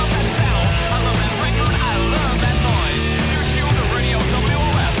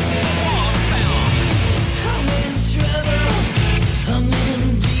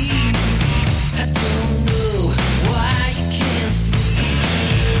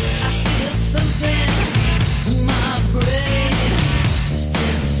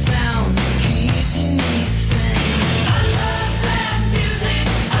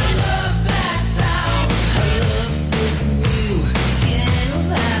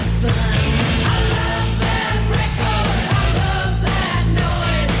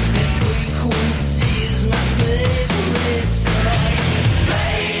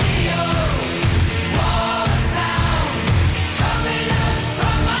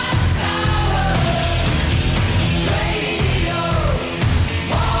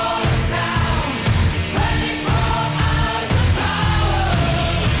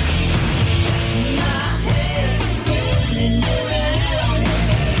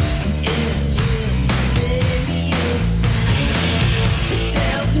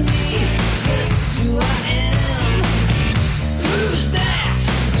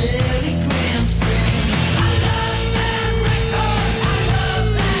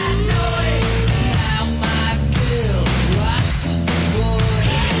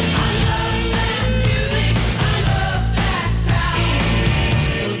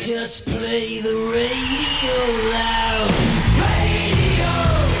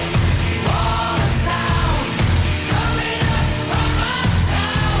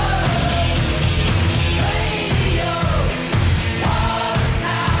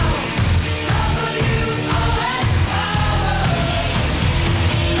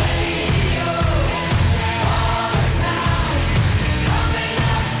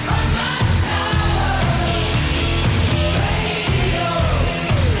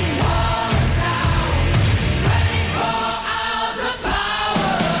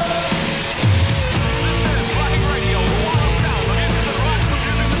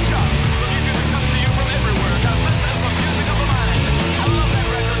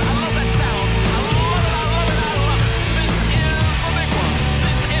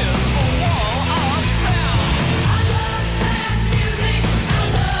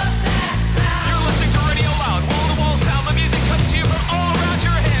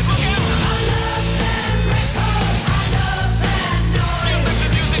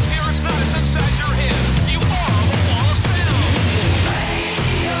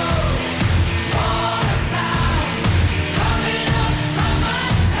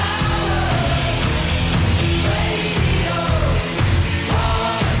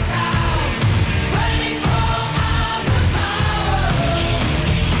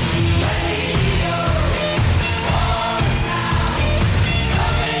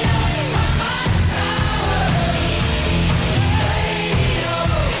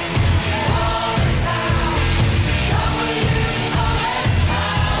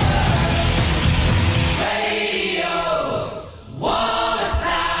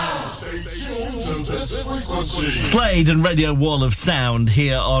 Slade and Radio Wall of Sound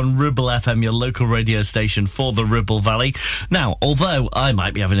here on Ribble FM, your local radio station for the Ribble Valley. Now, although I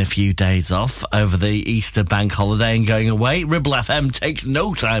might be having a few days off over the Easter bank holiday and going away, Ribble FM takes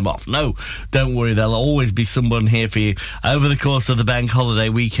no time off. No, don't worry, there'll always be someone here for you over the course of the bank holiday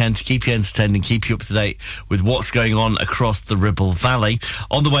weekend to keep you entertained and keep you up to date with what's going on across the Ribble Valley.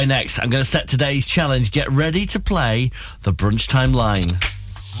 On the way next, I'm going to set today's challenge. Get ready to play the Brunch Time line.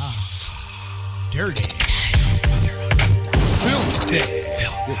 Dirty. Filthy.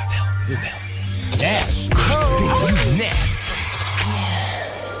 Nasty. You nasty.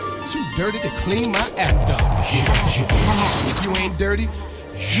 Too dirty to clean my act up. If you ain't dirty,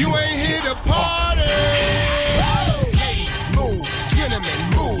 you ain't here to party. Ladies, move. Gentlemen,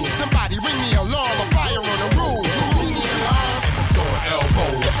 move. Somebody ring the alarm. A fire on the roof. Ring the alarm. And I'm throwing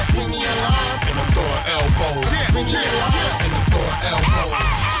elbows. Ring the alarm. And I'm throwing elbows. Ring the alarm. And I'm throwing elbows.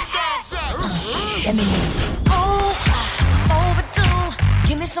 Let me overdue.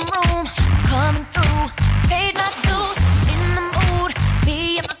 Give me some room. Coming through. Paid my dues. In the mood.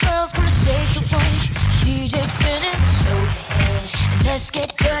 Me and my girls gonna shake the room. DJ spinning. Show your head. And let's get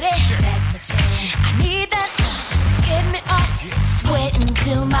dirty. That's my jam. I need that to get me off. Sweating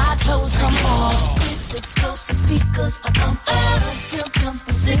till my clothes come off. It's explosive speakers are pumping. Still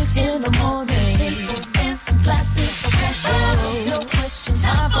jumping 6 in the morning. People dancing classic for passion. No question.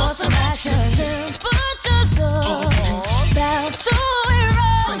 Time for some action. Put yourself down to it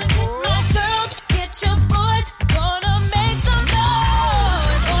roll. My girls, get your boys. Gonna make some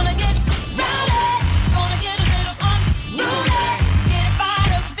noise. Gonna get rowdy. Gonna get a little unruly. Get it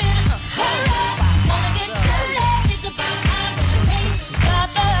fired up in a hurry. Gonna get dirty. It's about time that you came to start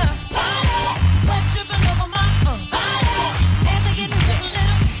the party. Sweat dripping over my body. Dance are getting just a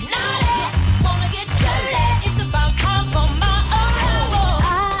little naughty. Wanna get dirty. It's about time for my arrival.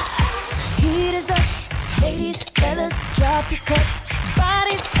 Heat is up. Ladies, fellas, drop your cups.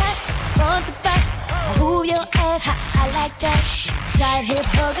 Bodies packed, front to back. Move your ass, I like that. Side hip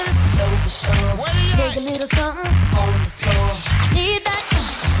huggers, no for sure. Shake a little something on the floor. I need that to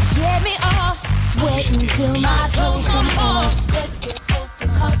get me off. Sweating till my clothes come off. Let's get open,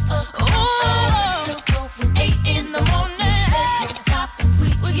 cause of course. Still going 8 in the morning. Let's not stop and we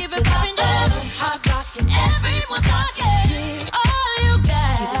keep it popping. Hot rockin', everyone's rockin'. All you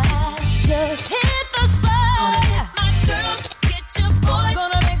got, just hit the spot. My girls, get your boys.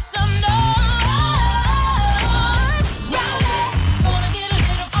 Gonna make some noise. Rowdy. Gonna get a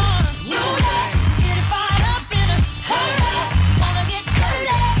little unruly. Get it fired up in a hurry. Gonna get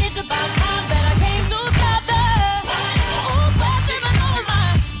dirty. It's about time that I came to stop the ooh, sweat dripping over my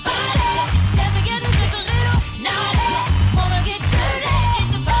body. Dance are getting just a little naughty. Wanna get dirty.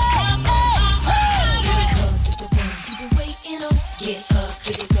 It's about time. Here it comes. It's the one you've been waiting on. Get up,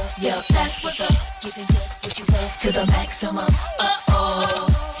 get it up. Yup, that's what's up. Giving just what you love to the maximum.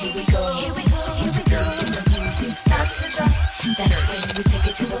 Here we go. Here we go. Here we go. And the music starts to drop. That's when we take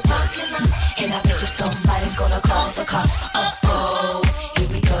it to the parking lot. And I bet you somebody's gonna call the cops. Here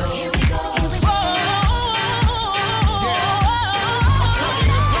we go. Here we go. Here we go.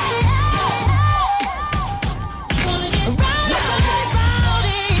 Gonna get rowdy,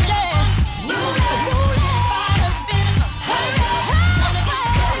 yeah. Rowdy. Fired up in a hurry. Gonna get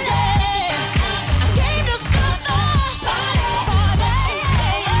dirty. I came to start the party.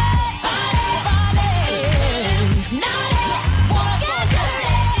 Naughty. Wanna get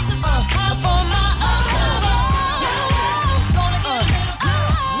dirty. It's about time for my arrival. Gonna get a little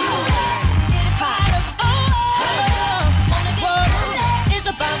get it fired up. Wanna get dirty. It's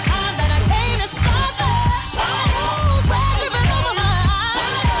about time that I came to start the party. Sweat dripping over my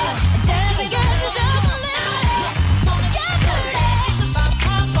eyes. Dance again, just a little. Wanna get dirty. It's about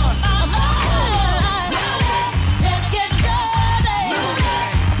time for my arrival. Let's get dirty.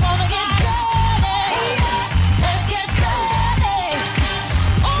 Wanna get dirty. Let's get dirty.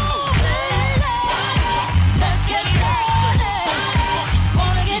 Oh, baby. Let's get dirty.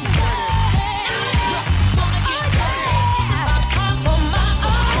 Wanna get dirty. Wanna get dirty. It's about time for my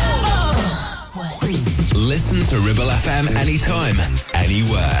arrival. Listen to Ribble FM anytime,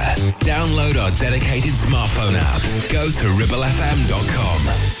 anywhere. Download our dedicated smartphone app. Go to ribblefm.com.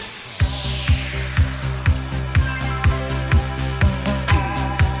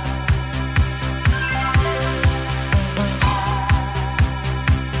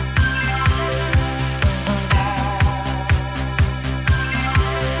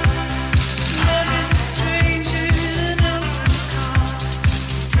 Love is a stranger in an open car.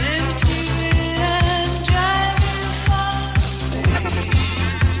 Tempt you and drive you far away.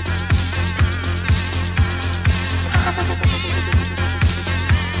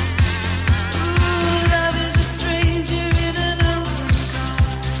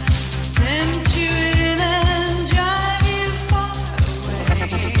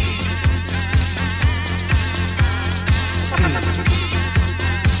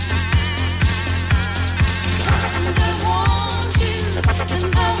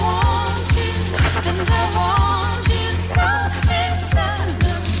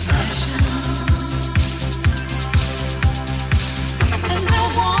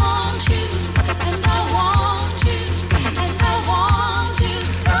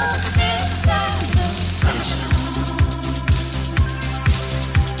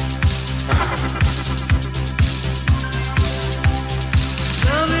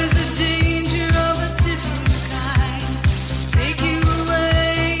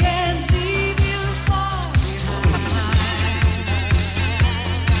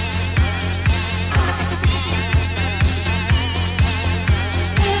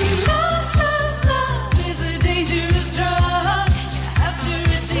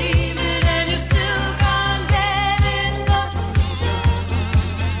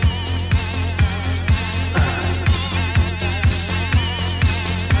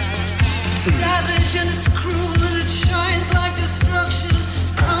 savage and it's cruel and it shines like destruction.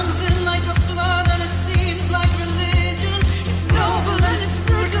 Comes in like a flood and it seems like religion. It's noble and it's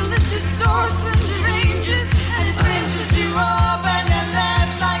brutal, it distorts and deranges, and it pinches you up and you're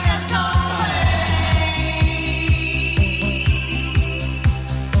left like a zombie.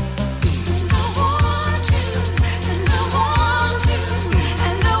 And I want you, and I want you,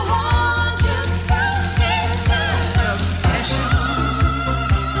 and I want you so. It's an obsession.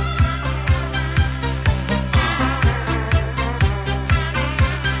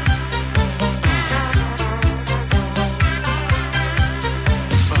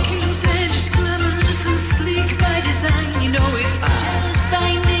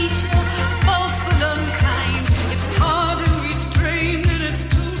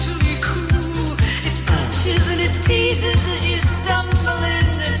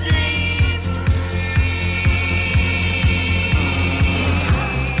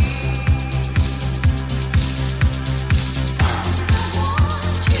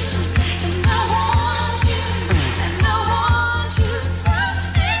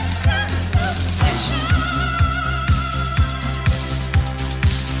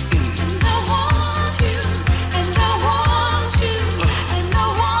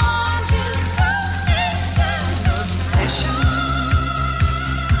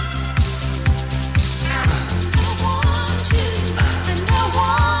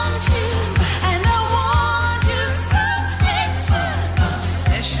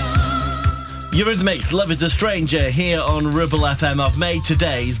 Eurythmics, Love Is a Stranger here on Ribble FM. I've made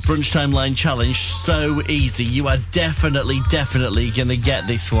today's Brunch Timeline Challenge so easy. You are definitely going to get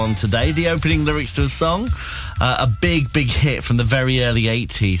this one today. The opening lyrics to a song, a big hit from the very early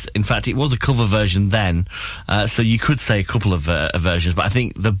 80s. In fact, it was a cover version then, so you could say a couple of versions, but I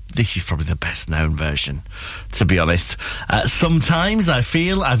think this is probably the best known version, to be honest. Sometimes I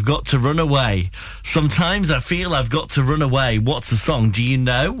feel I've got to run away. Sometimes I feel I've got to run away. What's the song? Do you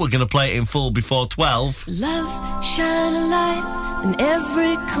know? We're going to play it in full before 12. Love, shine a light in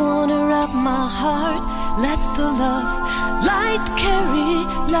every corner of my heart. Let the love light carry.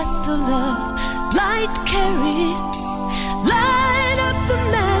 Let the love light carry. Light up the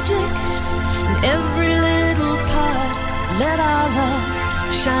magic in every little part. Let our love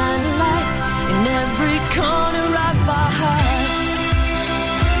shine a light in every corner of our hearts.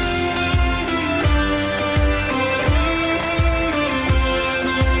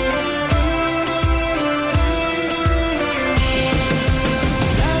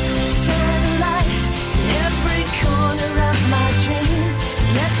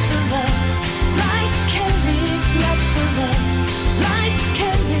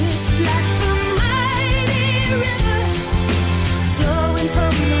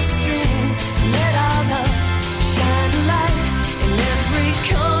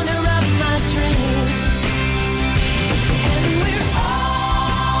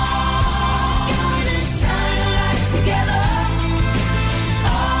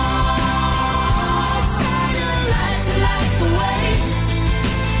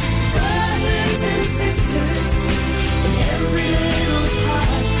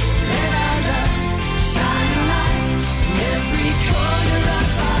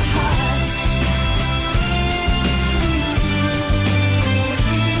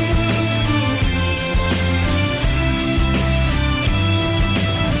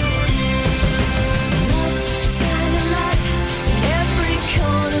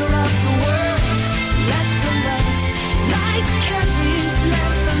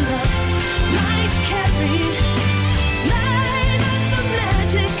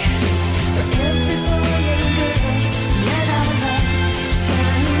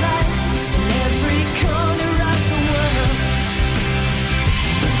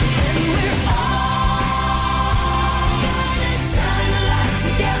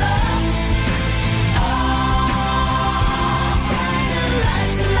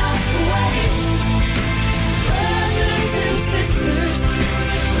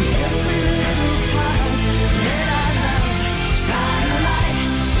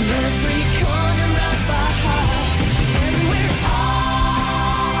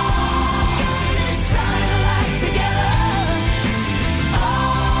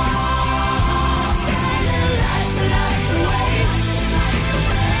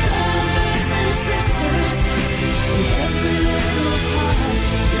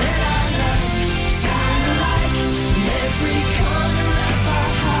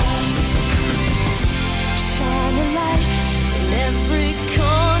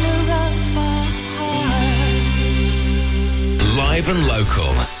 Live and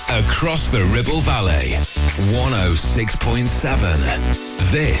local, across the Ribble Valley.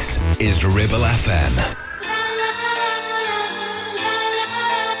 106.7. This is Ribble FM.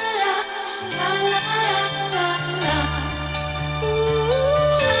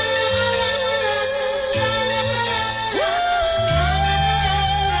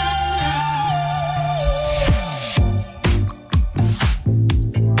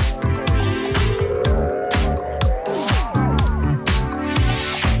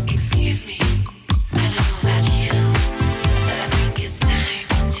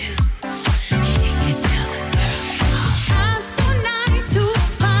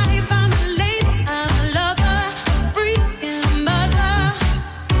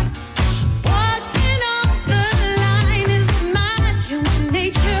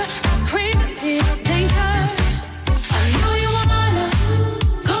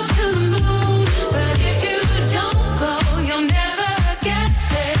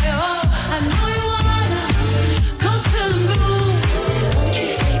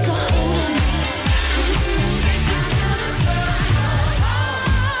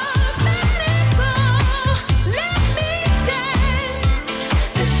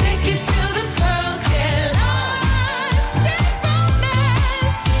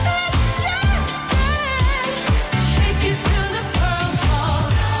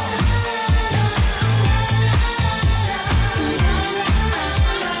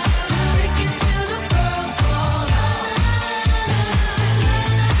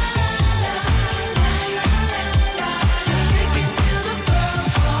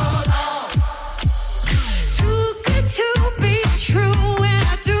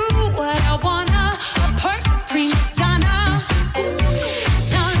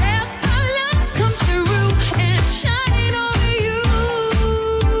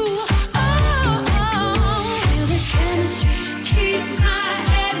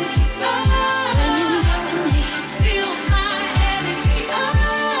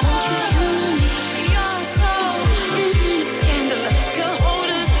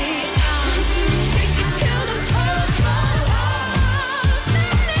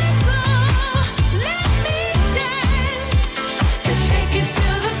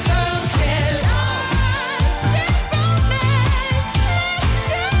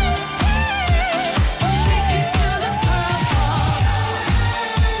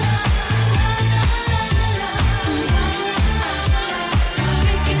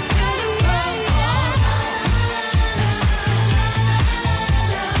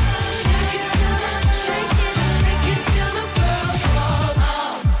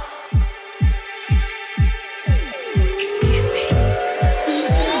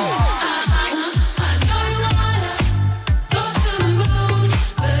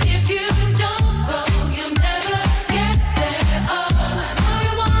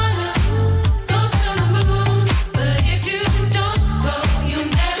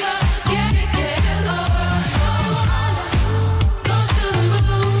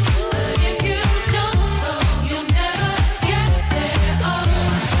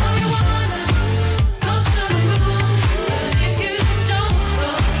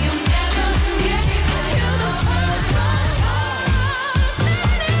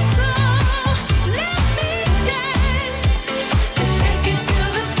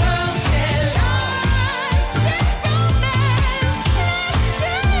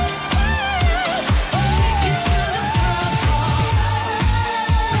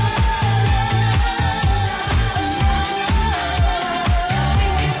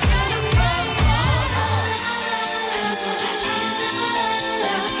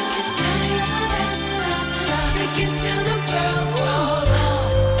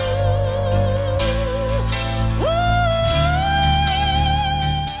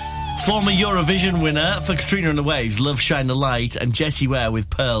 Former Eurovision winner for Katrina and the Waves, Love Shine the Light, and Jessie Ware with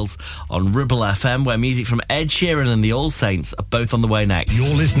Pearls on Ribble FM, where music from Ed Sheeran and the All Saints are both on the way next.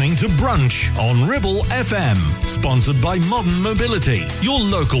 You're listening to Brunch on Ribble FM, sponsored by Modern Mobility, your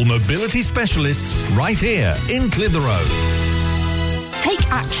local mobility specialists right here in Clitheroe. Take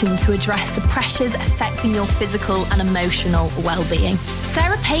action to address the pressures affecting your physical and emotional well-being.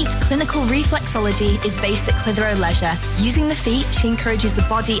 Sarah Pate Clinical Reflexology is based at Clitheroe Leisure. Using the feet, she encourages the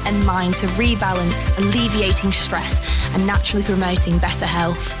body and mind to rebalance, alleviating stress and naturally promoting better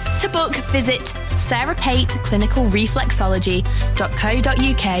health. To book, visit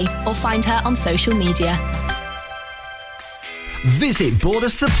sarahpateclinicalreflexology.co.uk or find her on social media. Visit Border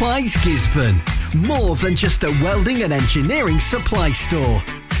Supplies Gisborne. More than just a welding and engineering supply store.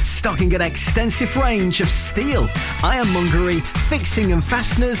 Stocking an extensive range of steel, ironmongery, fixing and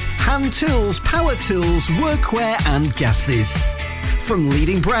fasteners, hand tools, power tools, workwear and gases. from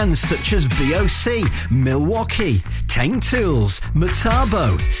leading brands such as BOC, Milwaukee, Tang Tools,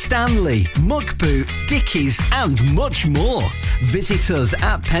 Metabo, Stanley, Muck Boot, Dickies and much more. Visit us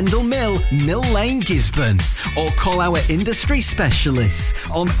at Pendle Mill, Mill Lane, Gisborne, or call our industry specialists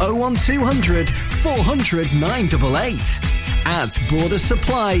on 01200 400 988. At Border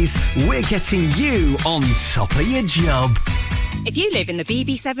Supplies, we're getting you on top of your job. If you live in the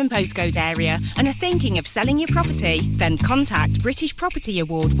BB7 postcode area and are thinking of selling your property, then contact British Property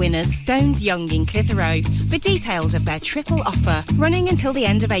Award winners Stones Young in Clitheroe for details of their triple offer running until the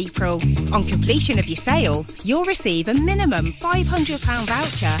end of April. On completion of your sale, you'll receive a minimum £500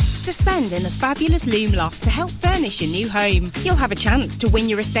 voucher to spend in the fabulous Loom Loft to help furnish your new home. You'll have a chance to win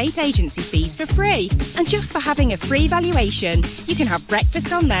your estate agency fees for free. And just for having a free valuation, you can have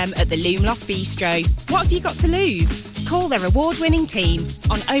breakfast on them at the Loom Loft Bistro. What have you got to lose? Call their award-winning team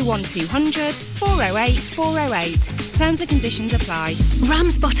on 01200 408 408. Terms and conditions apply.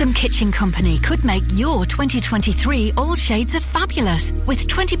 Ramsbottom Kitchen Company could make your 2023 all shades of fabulous with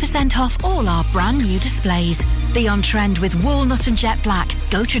 20% off all our brand new displays. Be on trend with walnut and jet black.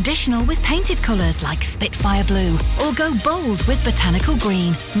 Go traditional with painted colours like Spitfire Blue. Or go bold with botanical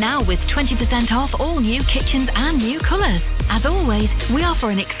green. Now with 20% off all new kitchens and new colours. As always, we offer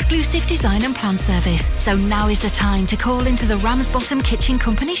an exclusive design and plan service. So now is the time to call into the Ramsbottom Kitchen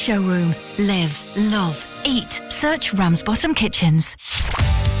Company showroom. Live, love, eat. Search Ramsbottom Kitchens.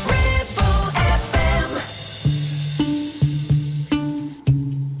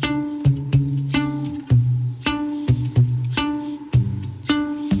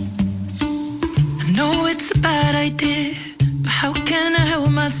 It's a bad idea, but how can I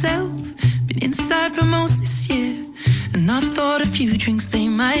help myself? Been inside for most this year, and I thought a few drinks they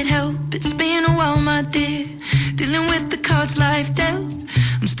might help. It's been a while, my dear, dealing with the cards life dealt.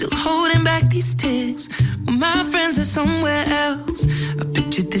 I'm still holding back these tears, well, my friends are somewhere else. I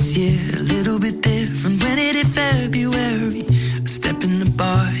pictured this year a little bit different when it hit February. A step in the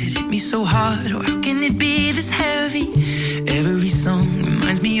bar, it hit me so hard, oh how can it be this heavy? Every song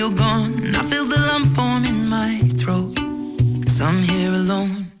reminds me you're gone, and I feel the lump form in my throat. 'Cause I'm here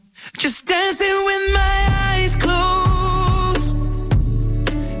alone, just dancing with my eyes closed.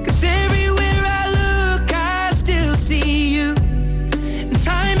 'Cause everywhere I look, I still see you. And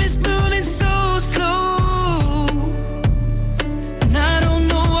time is moving so slow, and I don't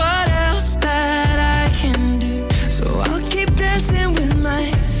know what else that I can do. So I'll keep dancing with my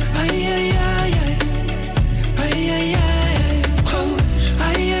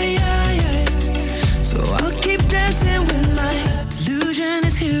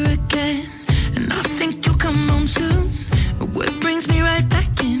here again, and I think you'll come home soon. But what brings me right back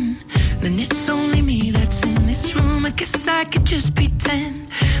in? Then it's only me that's in this room. I guess I could just pretend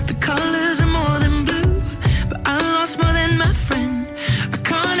the colors are more than blue, but I lost more than my friend. I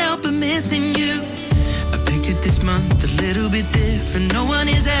can't help but missing you. I pictured this month a little bit different. No one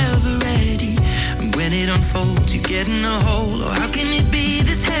is ever ready, and when it unfolds, you get in a hole. Oh, how can it be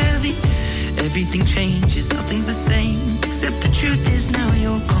this heavy? Everything changes, nothing's the same, except the truth is now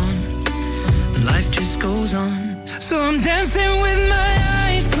you're gone. Life just goes on. So I'm dancing with my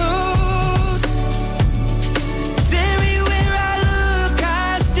eyes closed. 'Cause everywhere I look,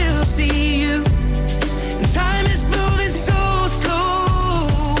 I still see you. And time is moving so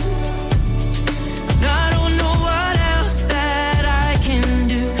slow, and I don't know what else that I can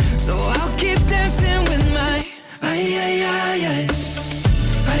do. So I'll keep dancing with my eyes.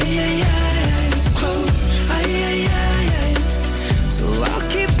 So I'll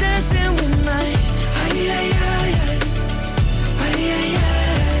keep dancing with my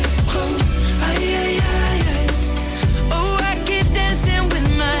oh, I keep dancing with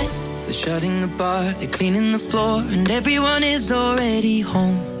my. They're shutting the bar, they're cleaning the floor, and everyone is already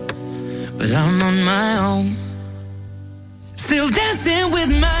home, but I'm on my own, still dancing with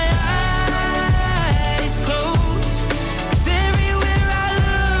my eyes closed. 'Cause everywhere I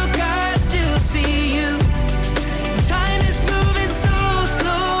look, I still see you. Time is moving so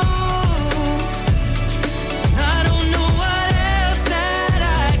slow, and I don't know what else that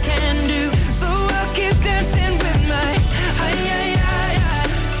I can do. So I'll keep dancing with my eyes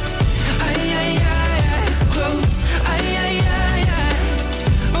closed.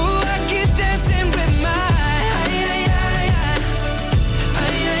 Oh, I keep dancing with my eyes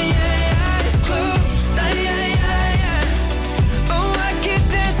closed. Oh, I keep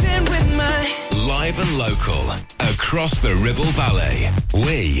dancing with my. Live and local, across the Ribble Valley.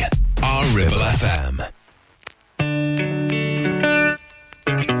 We are Ribble FM.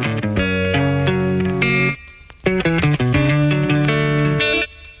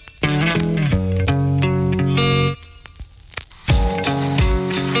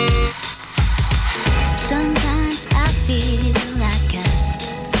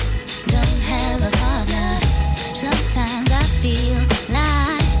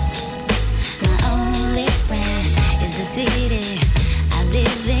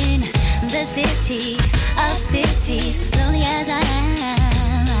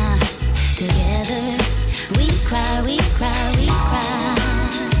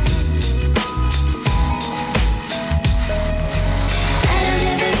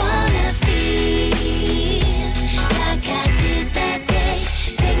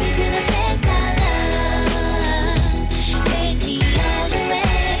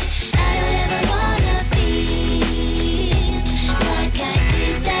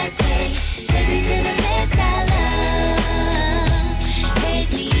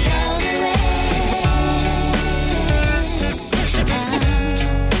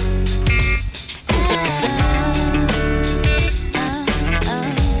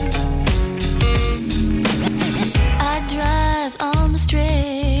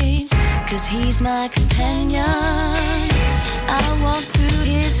 'cause he's my companion. I walk through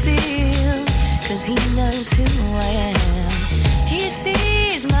his fields 'cause he knows who I am. He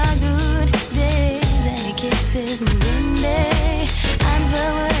sees my good days and he kisses my good day. I'm the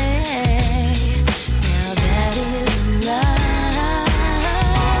way. Now that is a lie.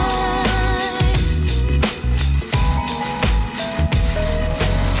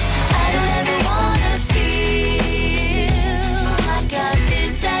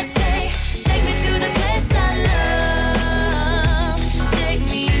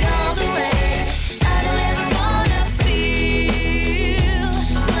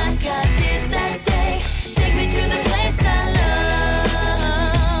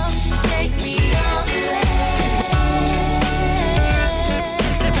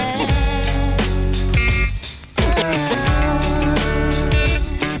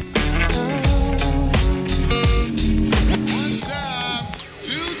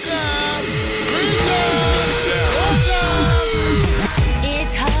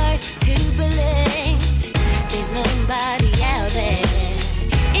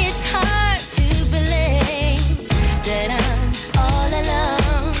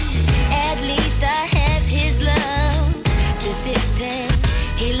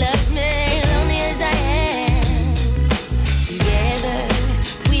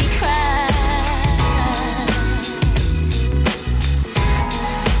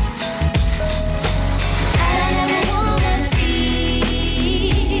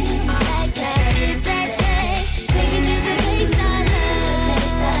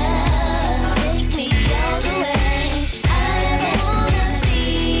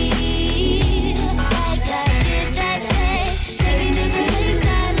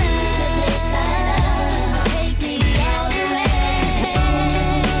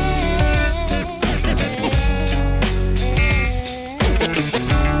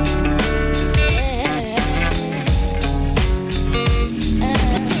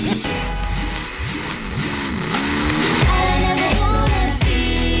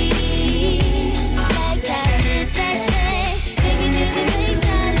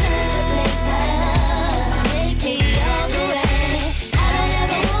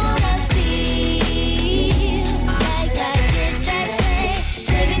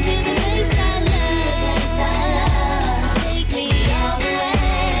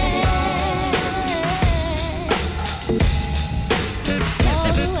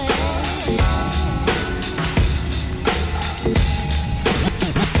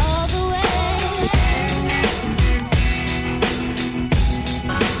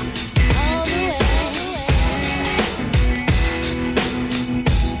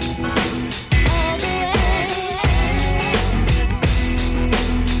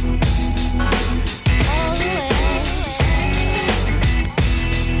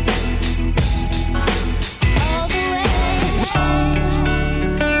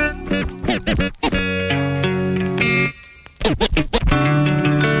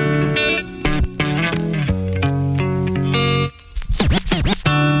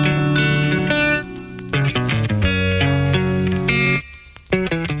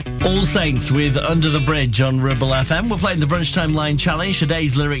 Saints with Under the Bridge on Ribble FM. We're playing the Brunch Timeline Challenge.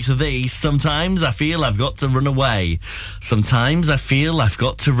 Today's lyrics are these. Sometimes I feel I've got to run away. Sometimes I feel I've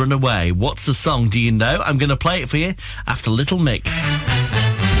got to run away. What's the song? Do you know? I'm going to play it for you after Little Mix.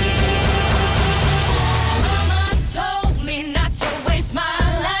 Mama told me not to waste my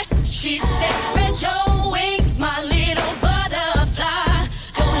life. She said, spread your wings, my little butterfly.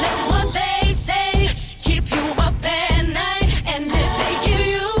 Don't let what they say keep you up at night. And if they give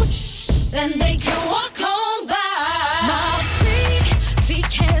you, then they can walk on by. My feet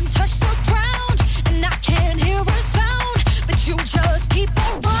can't touch the ground, and I can't hear a sound. But you just keep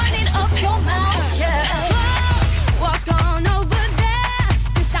on running up your mouth, yeah. Walk on over there.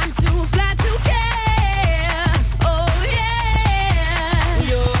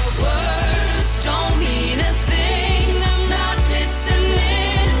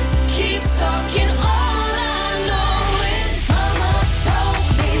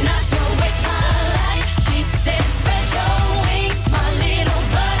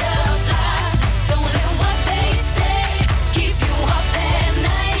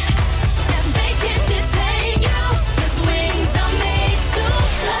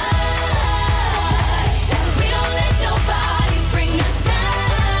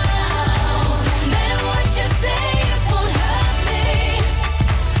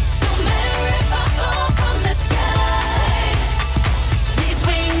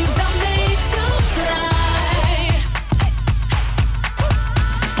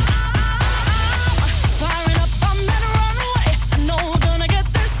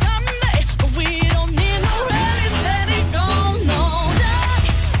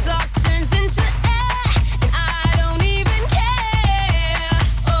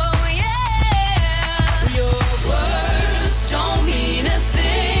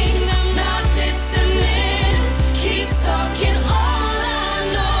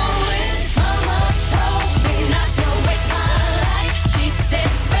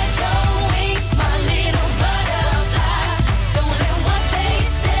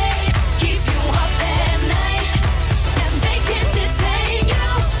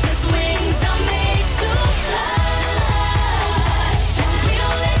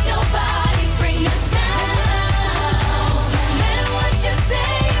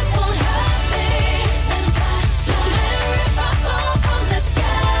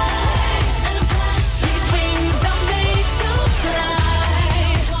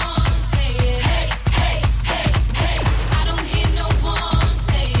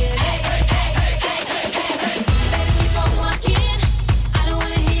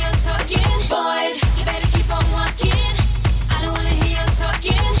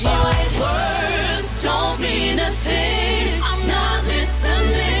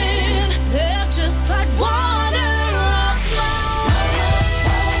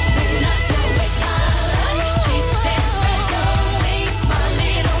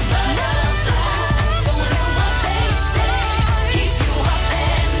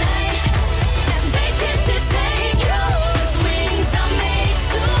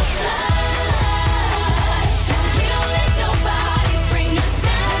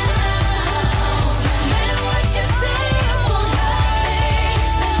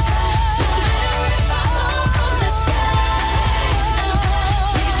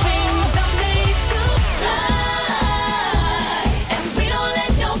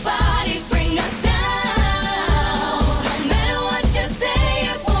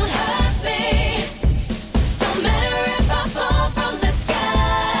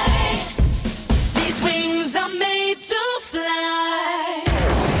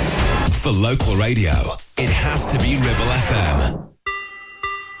 for local radio, it has to be Ribble FM.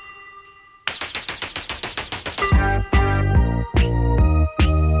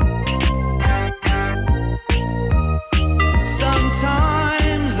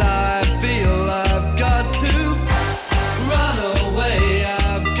 Sometimes I feel I've got to run away.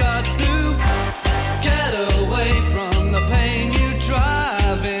 I've got to get away from the pain you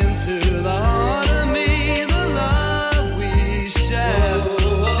drive into the heart of me. The love we share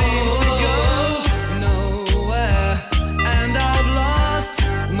seems to go nowhere, and I've lost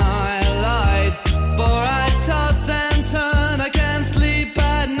my light. For I toss and turn, I can't sleep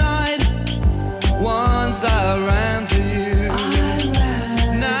at night. Once I ran to you.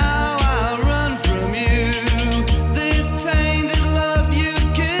 Now I run from you. This tainted love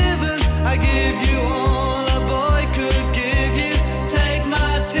you've given, I give you all a boy could give you. Take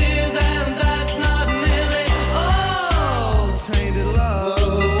my tears and that's not nearly all. Tainted love.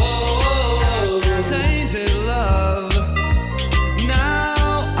 Tainted love.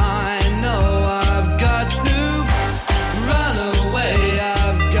 Now I know I've got to run away.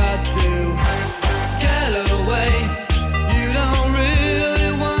 I've got to get away. You don't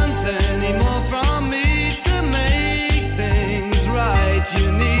really want any more from me to make things right.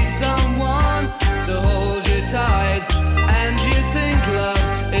 You need someone to hold you tight, and you think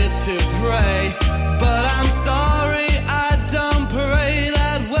love is to pray. But I'm sorry, I don't pray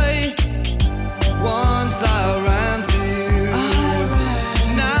that way. Once I ran to you.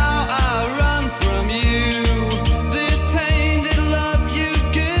 Now I run from you. This tainted love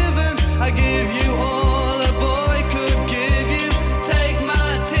you've given, I give you all a boy could give you. Take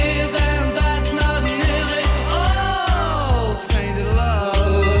my tears and that's not nearly all. Tainted love.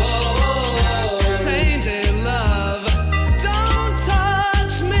 Tainted love. Don't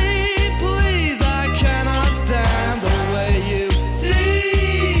touch me, please. I cannot stand the way you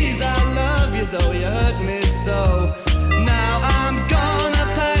tease. I love you though you hurt me so. Now I'm gonna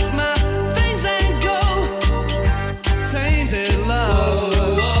pack my things and go. Tainted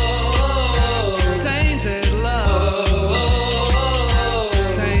love. Tainted love.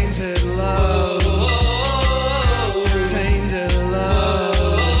 Tainted love. Tainted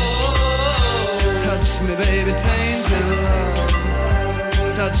love. Touch me, baby, tainted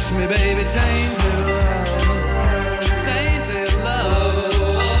love. Touch me, baby, tainted love. Tainted love.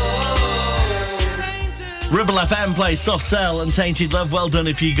 Ribble FM plays Soft Cell and Tainted Love. Well done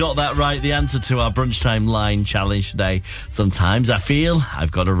if you got that right. The answer to our Brunch Time Line challenge today. Sometimes I feel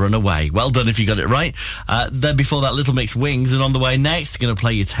I've got to run away. Well done if you got it right. Then before that, Little Mix Wings. And on the way next, going to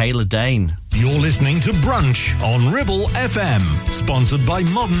play you Taylor Dane. You're listening to Brunch on Ribble FM, sponsored by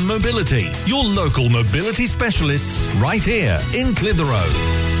Modern Mobility, your local mobility specialists right here in Clitheroe.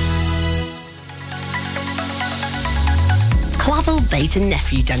 Clavel Bait and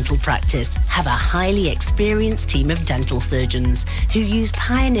Nephew Dental Practice have a highly experienced team of dental surgeons who use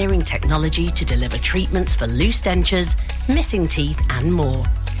pioneering technology to deliver treatments for loose dentures, missing teeth and more.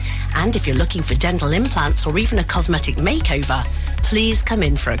 And if you're looking for dental implants or even a cosmetic makeover, please come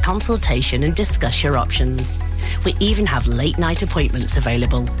in for a consultation and discuss your options. We even have late night appointments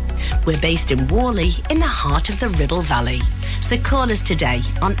available. We're based in Worley in the heart of the Ribble Valley. So call us today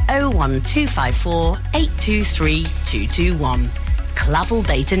on 01254 823 221. Clavel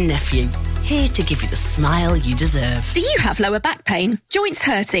Bait and Nephew, here to give you the smile you deserve. Do you have lower back pain, joints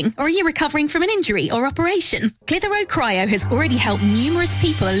hurting, or are you recovering from an injury or operation? Clitheroe Cryo has already helped numerous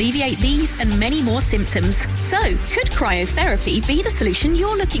people alleviate these and many more symptoms. So, could cryotherapy be the solution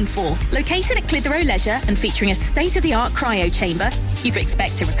you're looking for? Located at Clitheroe Leisure and featuring a state-of-the-art cryo chamber, you can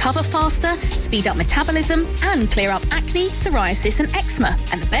expect to recover faster, speed up metabolism, and clear up acne, psoriasis, and eczema.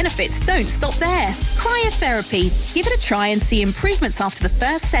 And the benefits don't stop there. Cryotherapy. Give it a try and see improvements after the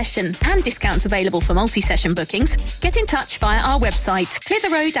first session, and discounts available for multi-session bookings. Get in touch via our website,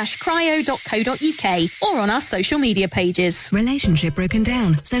 clitheroe-cryo.co.uk, or on our social media pages. Relationship broken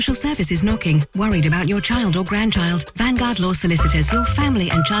down, social services knocking, worried about your child or grandchild. Vanguard Law Solicitors, your family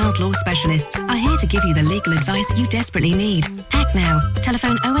and child law specialists, are here to give you the legal advice you desperately need. Act now.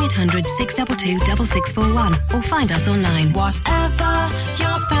 Telephone 0800 622 6641 or find us online. Whatever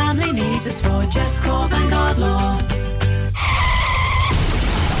your family needs us for, just call Vanguard Law.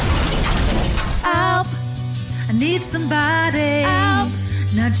 Help, I need somebody. Help,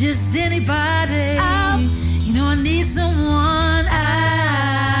 not just anybody. Help, you know I need someone.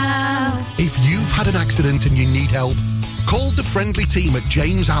 Help. If you've had an accident and you need help, call the friendly team at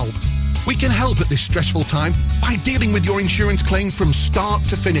James Alp. We can help at this stressful time by dealing with your insurance claim from start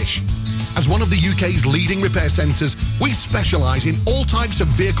to finish. As one of the UK's leading repair centres, we specialise in all types of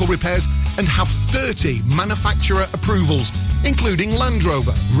vehicle repairs and have 30 manufacturer approvals, including Land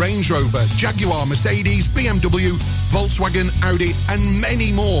Rover, Range Rover, Jaguar, Mercedes, BMW, Volkswagen, Audi and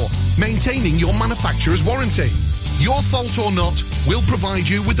many more, maintaining your manufacturer's warranty. Your fault or not, we'll provide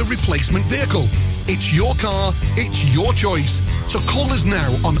you with a replacement vehicle. It's your car, it's your choice. So call us now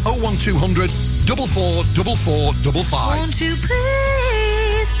on 01200 444455. Won't you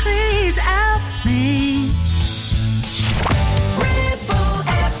please, please help me? Ribble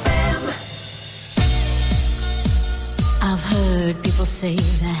FM. I've heard people say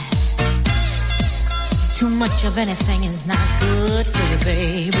that too much of anything is not good for you,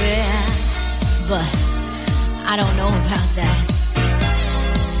 baby. But I don't know about that.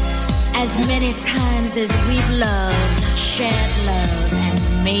 As many times as we've loved, shared love,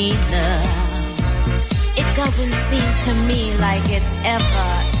 and made love, it doesn't seem to me like it's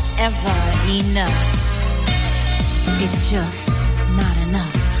ever enough. It's just not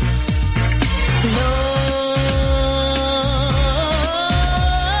enough. No.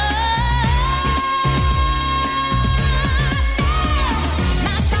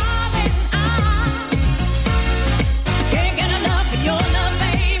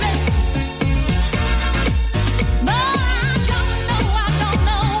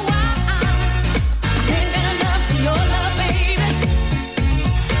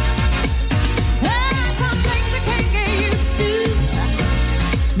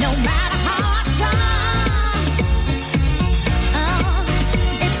 No matter how I try.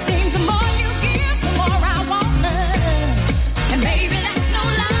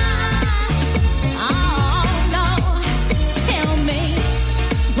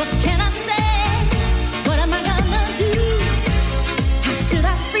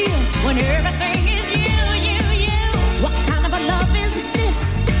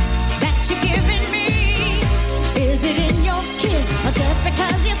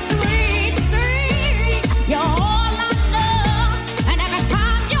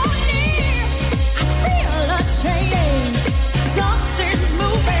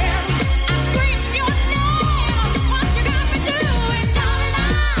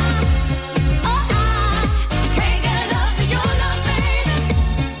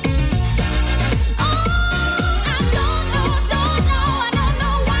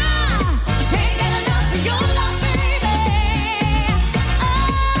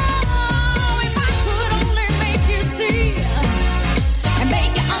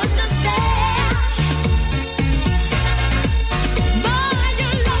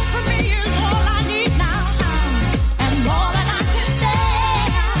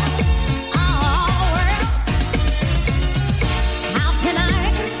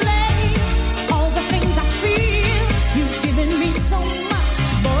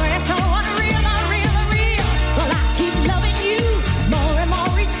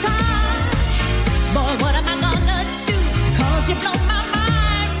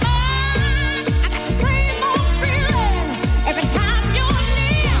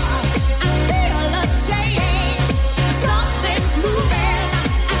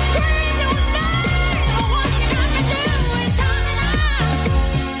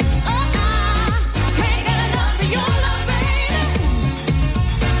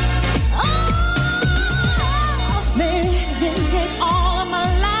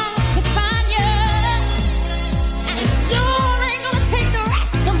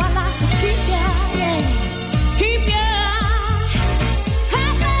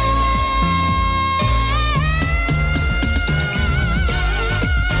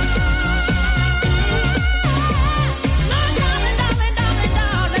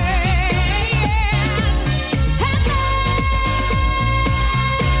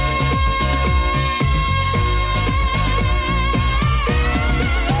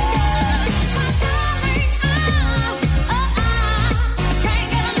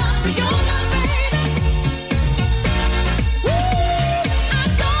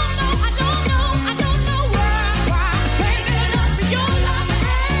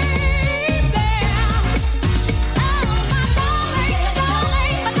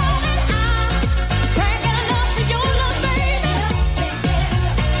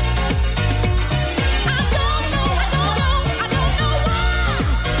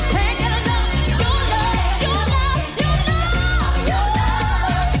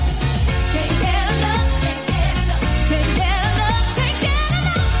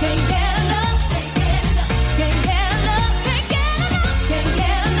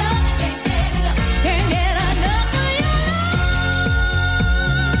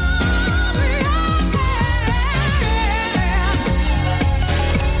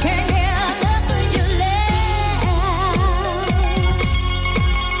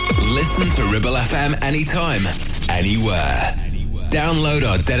 Listen to Ribble FM anytime, anywhere. Download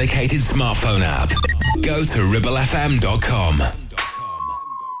our dedicated smartphone app. Go to ribblefm.com.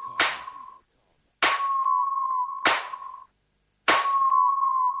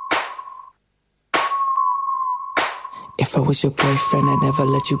 If I was your boyfriend, I'd never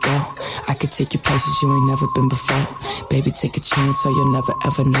let you go. I could take you places you ain't never been before. Baby, take a chance so you'll never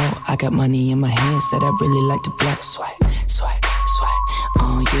ever know. I got money in my hands that I really like to blow. Swipe, swipe, swipe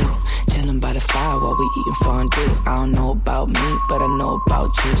on you. Chilling by the fire while we eating fondue. I don't know about me, but I know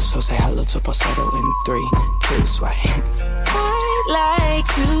about you. So say hello to falsetto in 3, 2, swipe. I'd like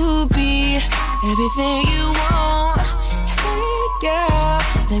to be everything you want. Hey girl,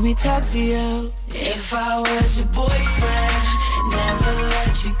 let me talk to you. If I was your boyfriend, never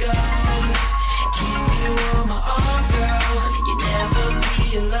let you go. Keep you on my arm, girl. You never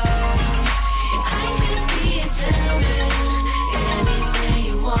be alone. And I could be a gentleman, anything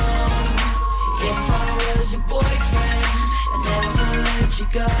you want. If I was your boyfriend, I'd never let you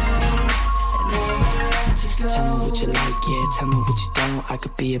go. I'd never let you go. Tell me what you like, yeah, tell me what you don't. I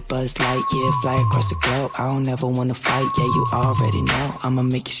could be a Buzz Light, yeah, fly across the globe. I don't ever wanna fight, yeah, you already know. I'ma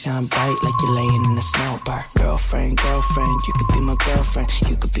make you shine bright like you're laying in the snow. Bar. Girlfriend, girlfriend, you could be my girlfriend.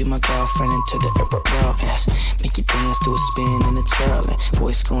 You could be my girlfriend into the world, yes. Make you dance to a spin and a twirl. And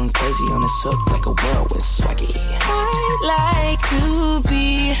voice going crazy on this hook like a whirlwind swaggy. I'd like to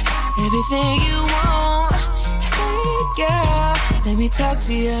be everything you want. Hey girl, let me talk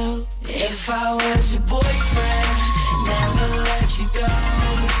to you. If I was your boyfriend, never let you go.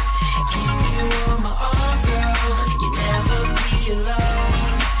 Keep you on my arm, girl. You never be alone.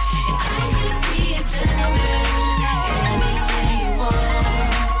 And I could be a gentleman, anything you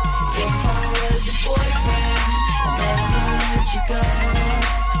want. If I was your boyfriend, I'd never let you go.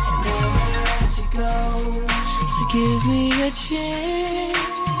 I'd never let you go. So give me a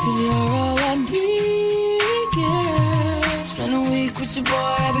chance, 'cause you're all I need, girl. Spend a week with your boy,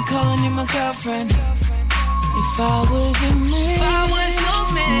 I'll be calling you my girlfriend. If I was your man, if I was your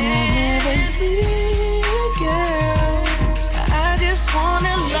man, I'd never leave, girl. I just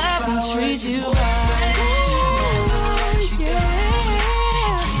wanna love and treat you right. Yeah.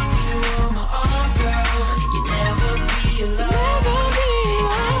 Keep you on my arm, girl. You never be alone. Never be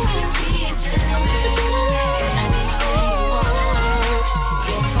alone. I could be a gentleman, anything you want.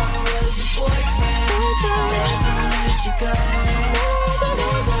 If I was your boyfriend, I'd never let you go. I'd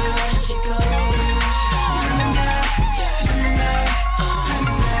never let you go.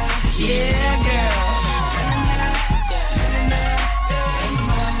 Yeah, girl.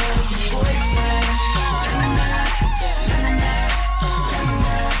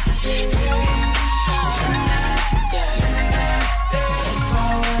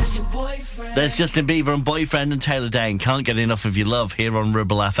 There's Justin Bieber and Boyfriend and Taylor Dane. Can't get enough of your love here on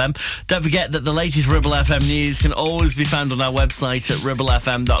Ribble FM. Don't forget that the latest Ribble FM news can always be found on our website at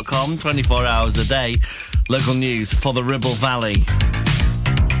ribblefm.com, 24 hours a day. Local news for the Ribble Valley.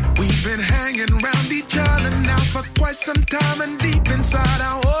 We've been hanging around each other now for quite some time, and deep inside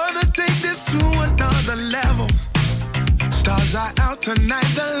I wanna take this to another level. Stars are out tonight,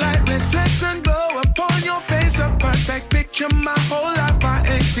 the light reflects and glow upon your face. A perfect picture, my whole life I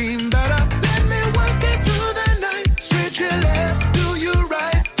ain't seen better. Let me work it through the night, switch your left, do you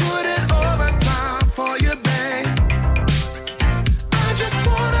right, put it overtime for you, babe. I just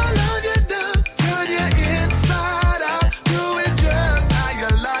wanna love you down, turn you inside out, do it just how you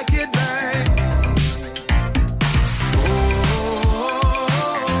like it, babe. Oh,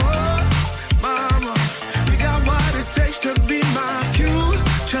 mama, we got what it takes to be my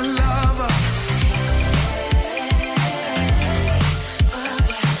future lover.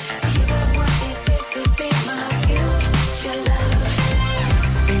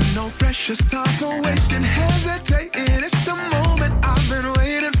 Ain't no precious time for wasting, hesitating. It's the moment I've been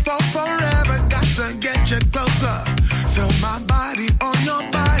waiting for forever. Got to get you closer. Feel my body on your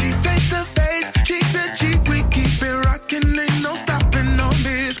body, face to face, cheek to cheek. We keep it rocking, ain't no stopping on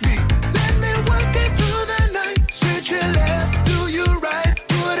this beat. Let me work it through the night, switch your left, do you right,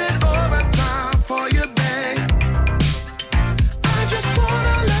 put it overtime for you, babe. I just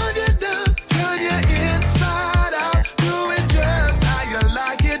wanna love you down, turn you inside out, do it just how you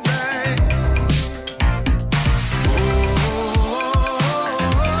like it, babe.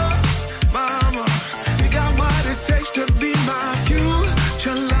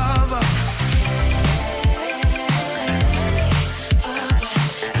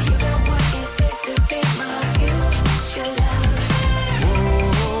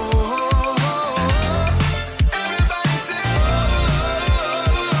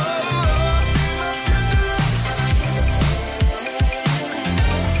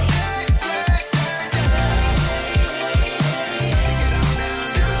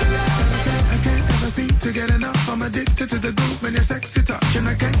 touch, and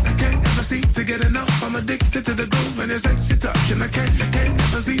I can't ever seem to get enough. I'm addicted to the groove and your sexy touch, and I can't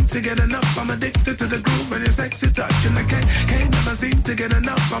ever seem to get enough. I'm addicted to the groove and your sexy touch, and I can't ever seem to get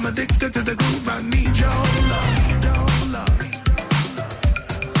enough. I'm addicted to the groove. I need your love, your love.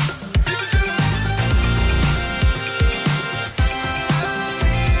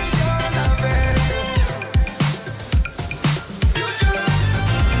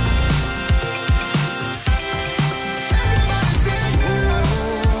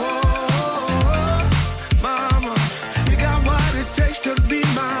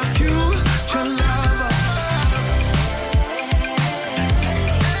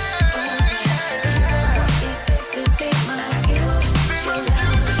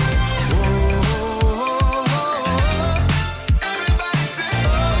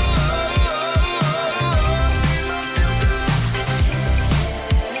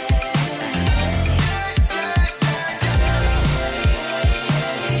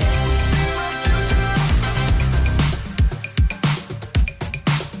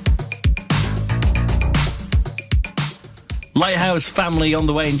 Lighthouse Family on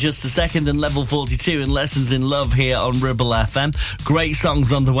the way in just a second, and Level 42 and Lessons in Love here on Ribble FM. Great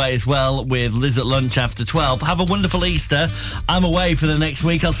songs on the way as well with Liz at lunch after 12. Have a wonderful Easter. I'm away for the next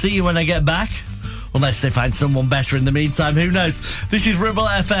week. I'll see you when I get back. Unless they find someone better in the meantime, who knows? This is Ribble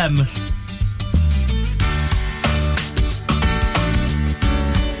FM.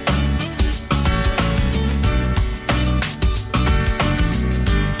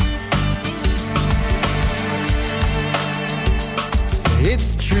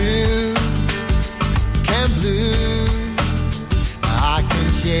 It's true, can blue. I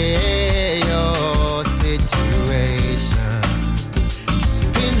can share your situation.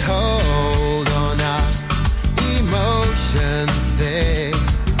 Keeping hold on our emotions, they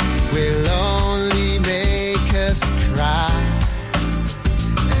will only make us cry.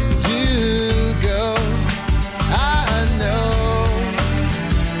 And you go, I know,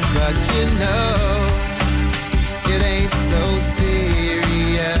 but you know, it ain't so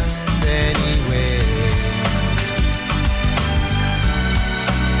serious anyway.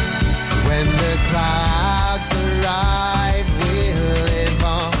 When the clouds arrive, we'll live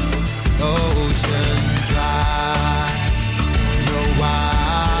on ocean drive. Know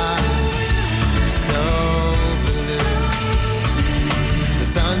why so blue? The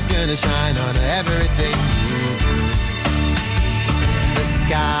sun's gonna shine on everything you do. The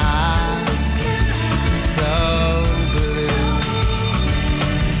sky's so blue.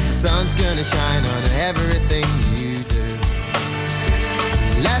 The sun's gonna shine on everything you do.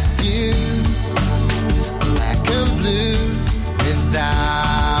 Left you black and blue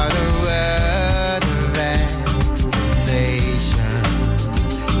without a word of explanation.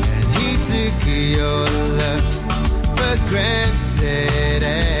 And he took your love for granted,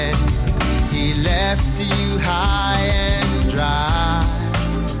 and he left you high and dry.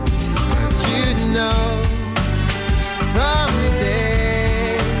 But you know,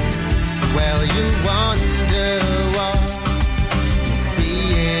 someday, well, you'll wonder what you see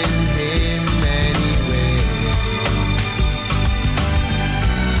in him anyway.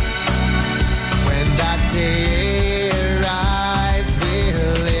 When that day arrives,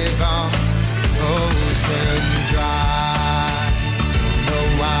 we'll live on ocean drive. Know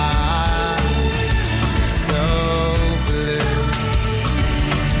why so blue?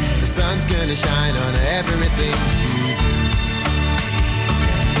 The sun's gonna shine on everything you do.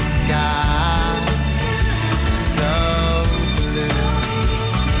 The sky's so blue.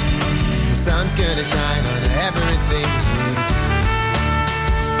 The sun's gonna shine on everything you do.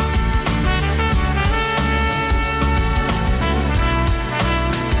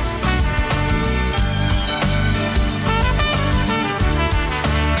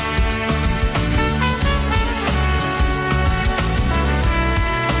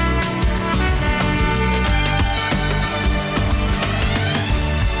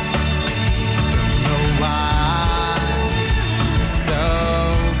 Know why so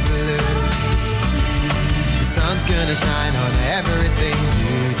blue? The sun's gonna shine on everything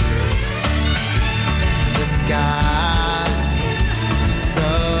you do. The sky's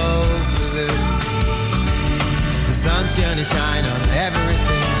so blue. The sun's gonna shine on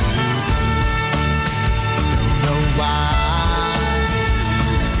everything you do. Don't know why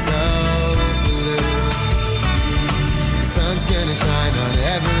so blue. The sun's gonna shine on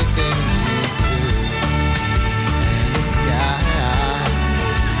everything you do. And the sky's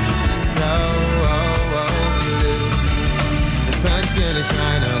so blue. The sun's gonna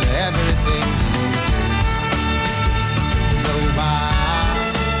shine on everything you do. Know why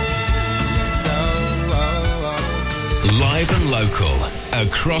so blue. Live and local,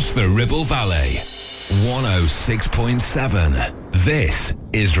 across the Ribble Valley. 106.7. This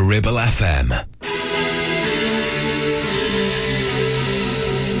is Ribble FM.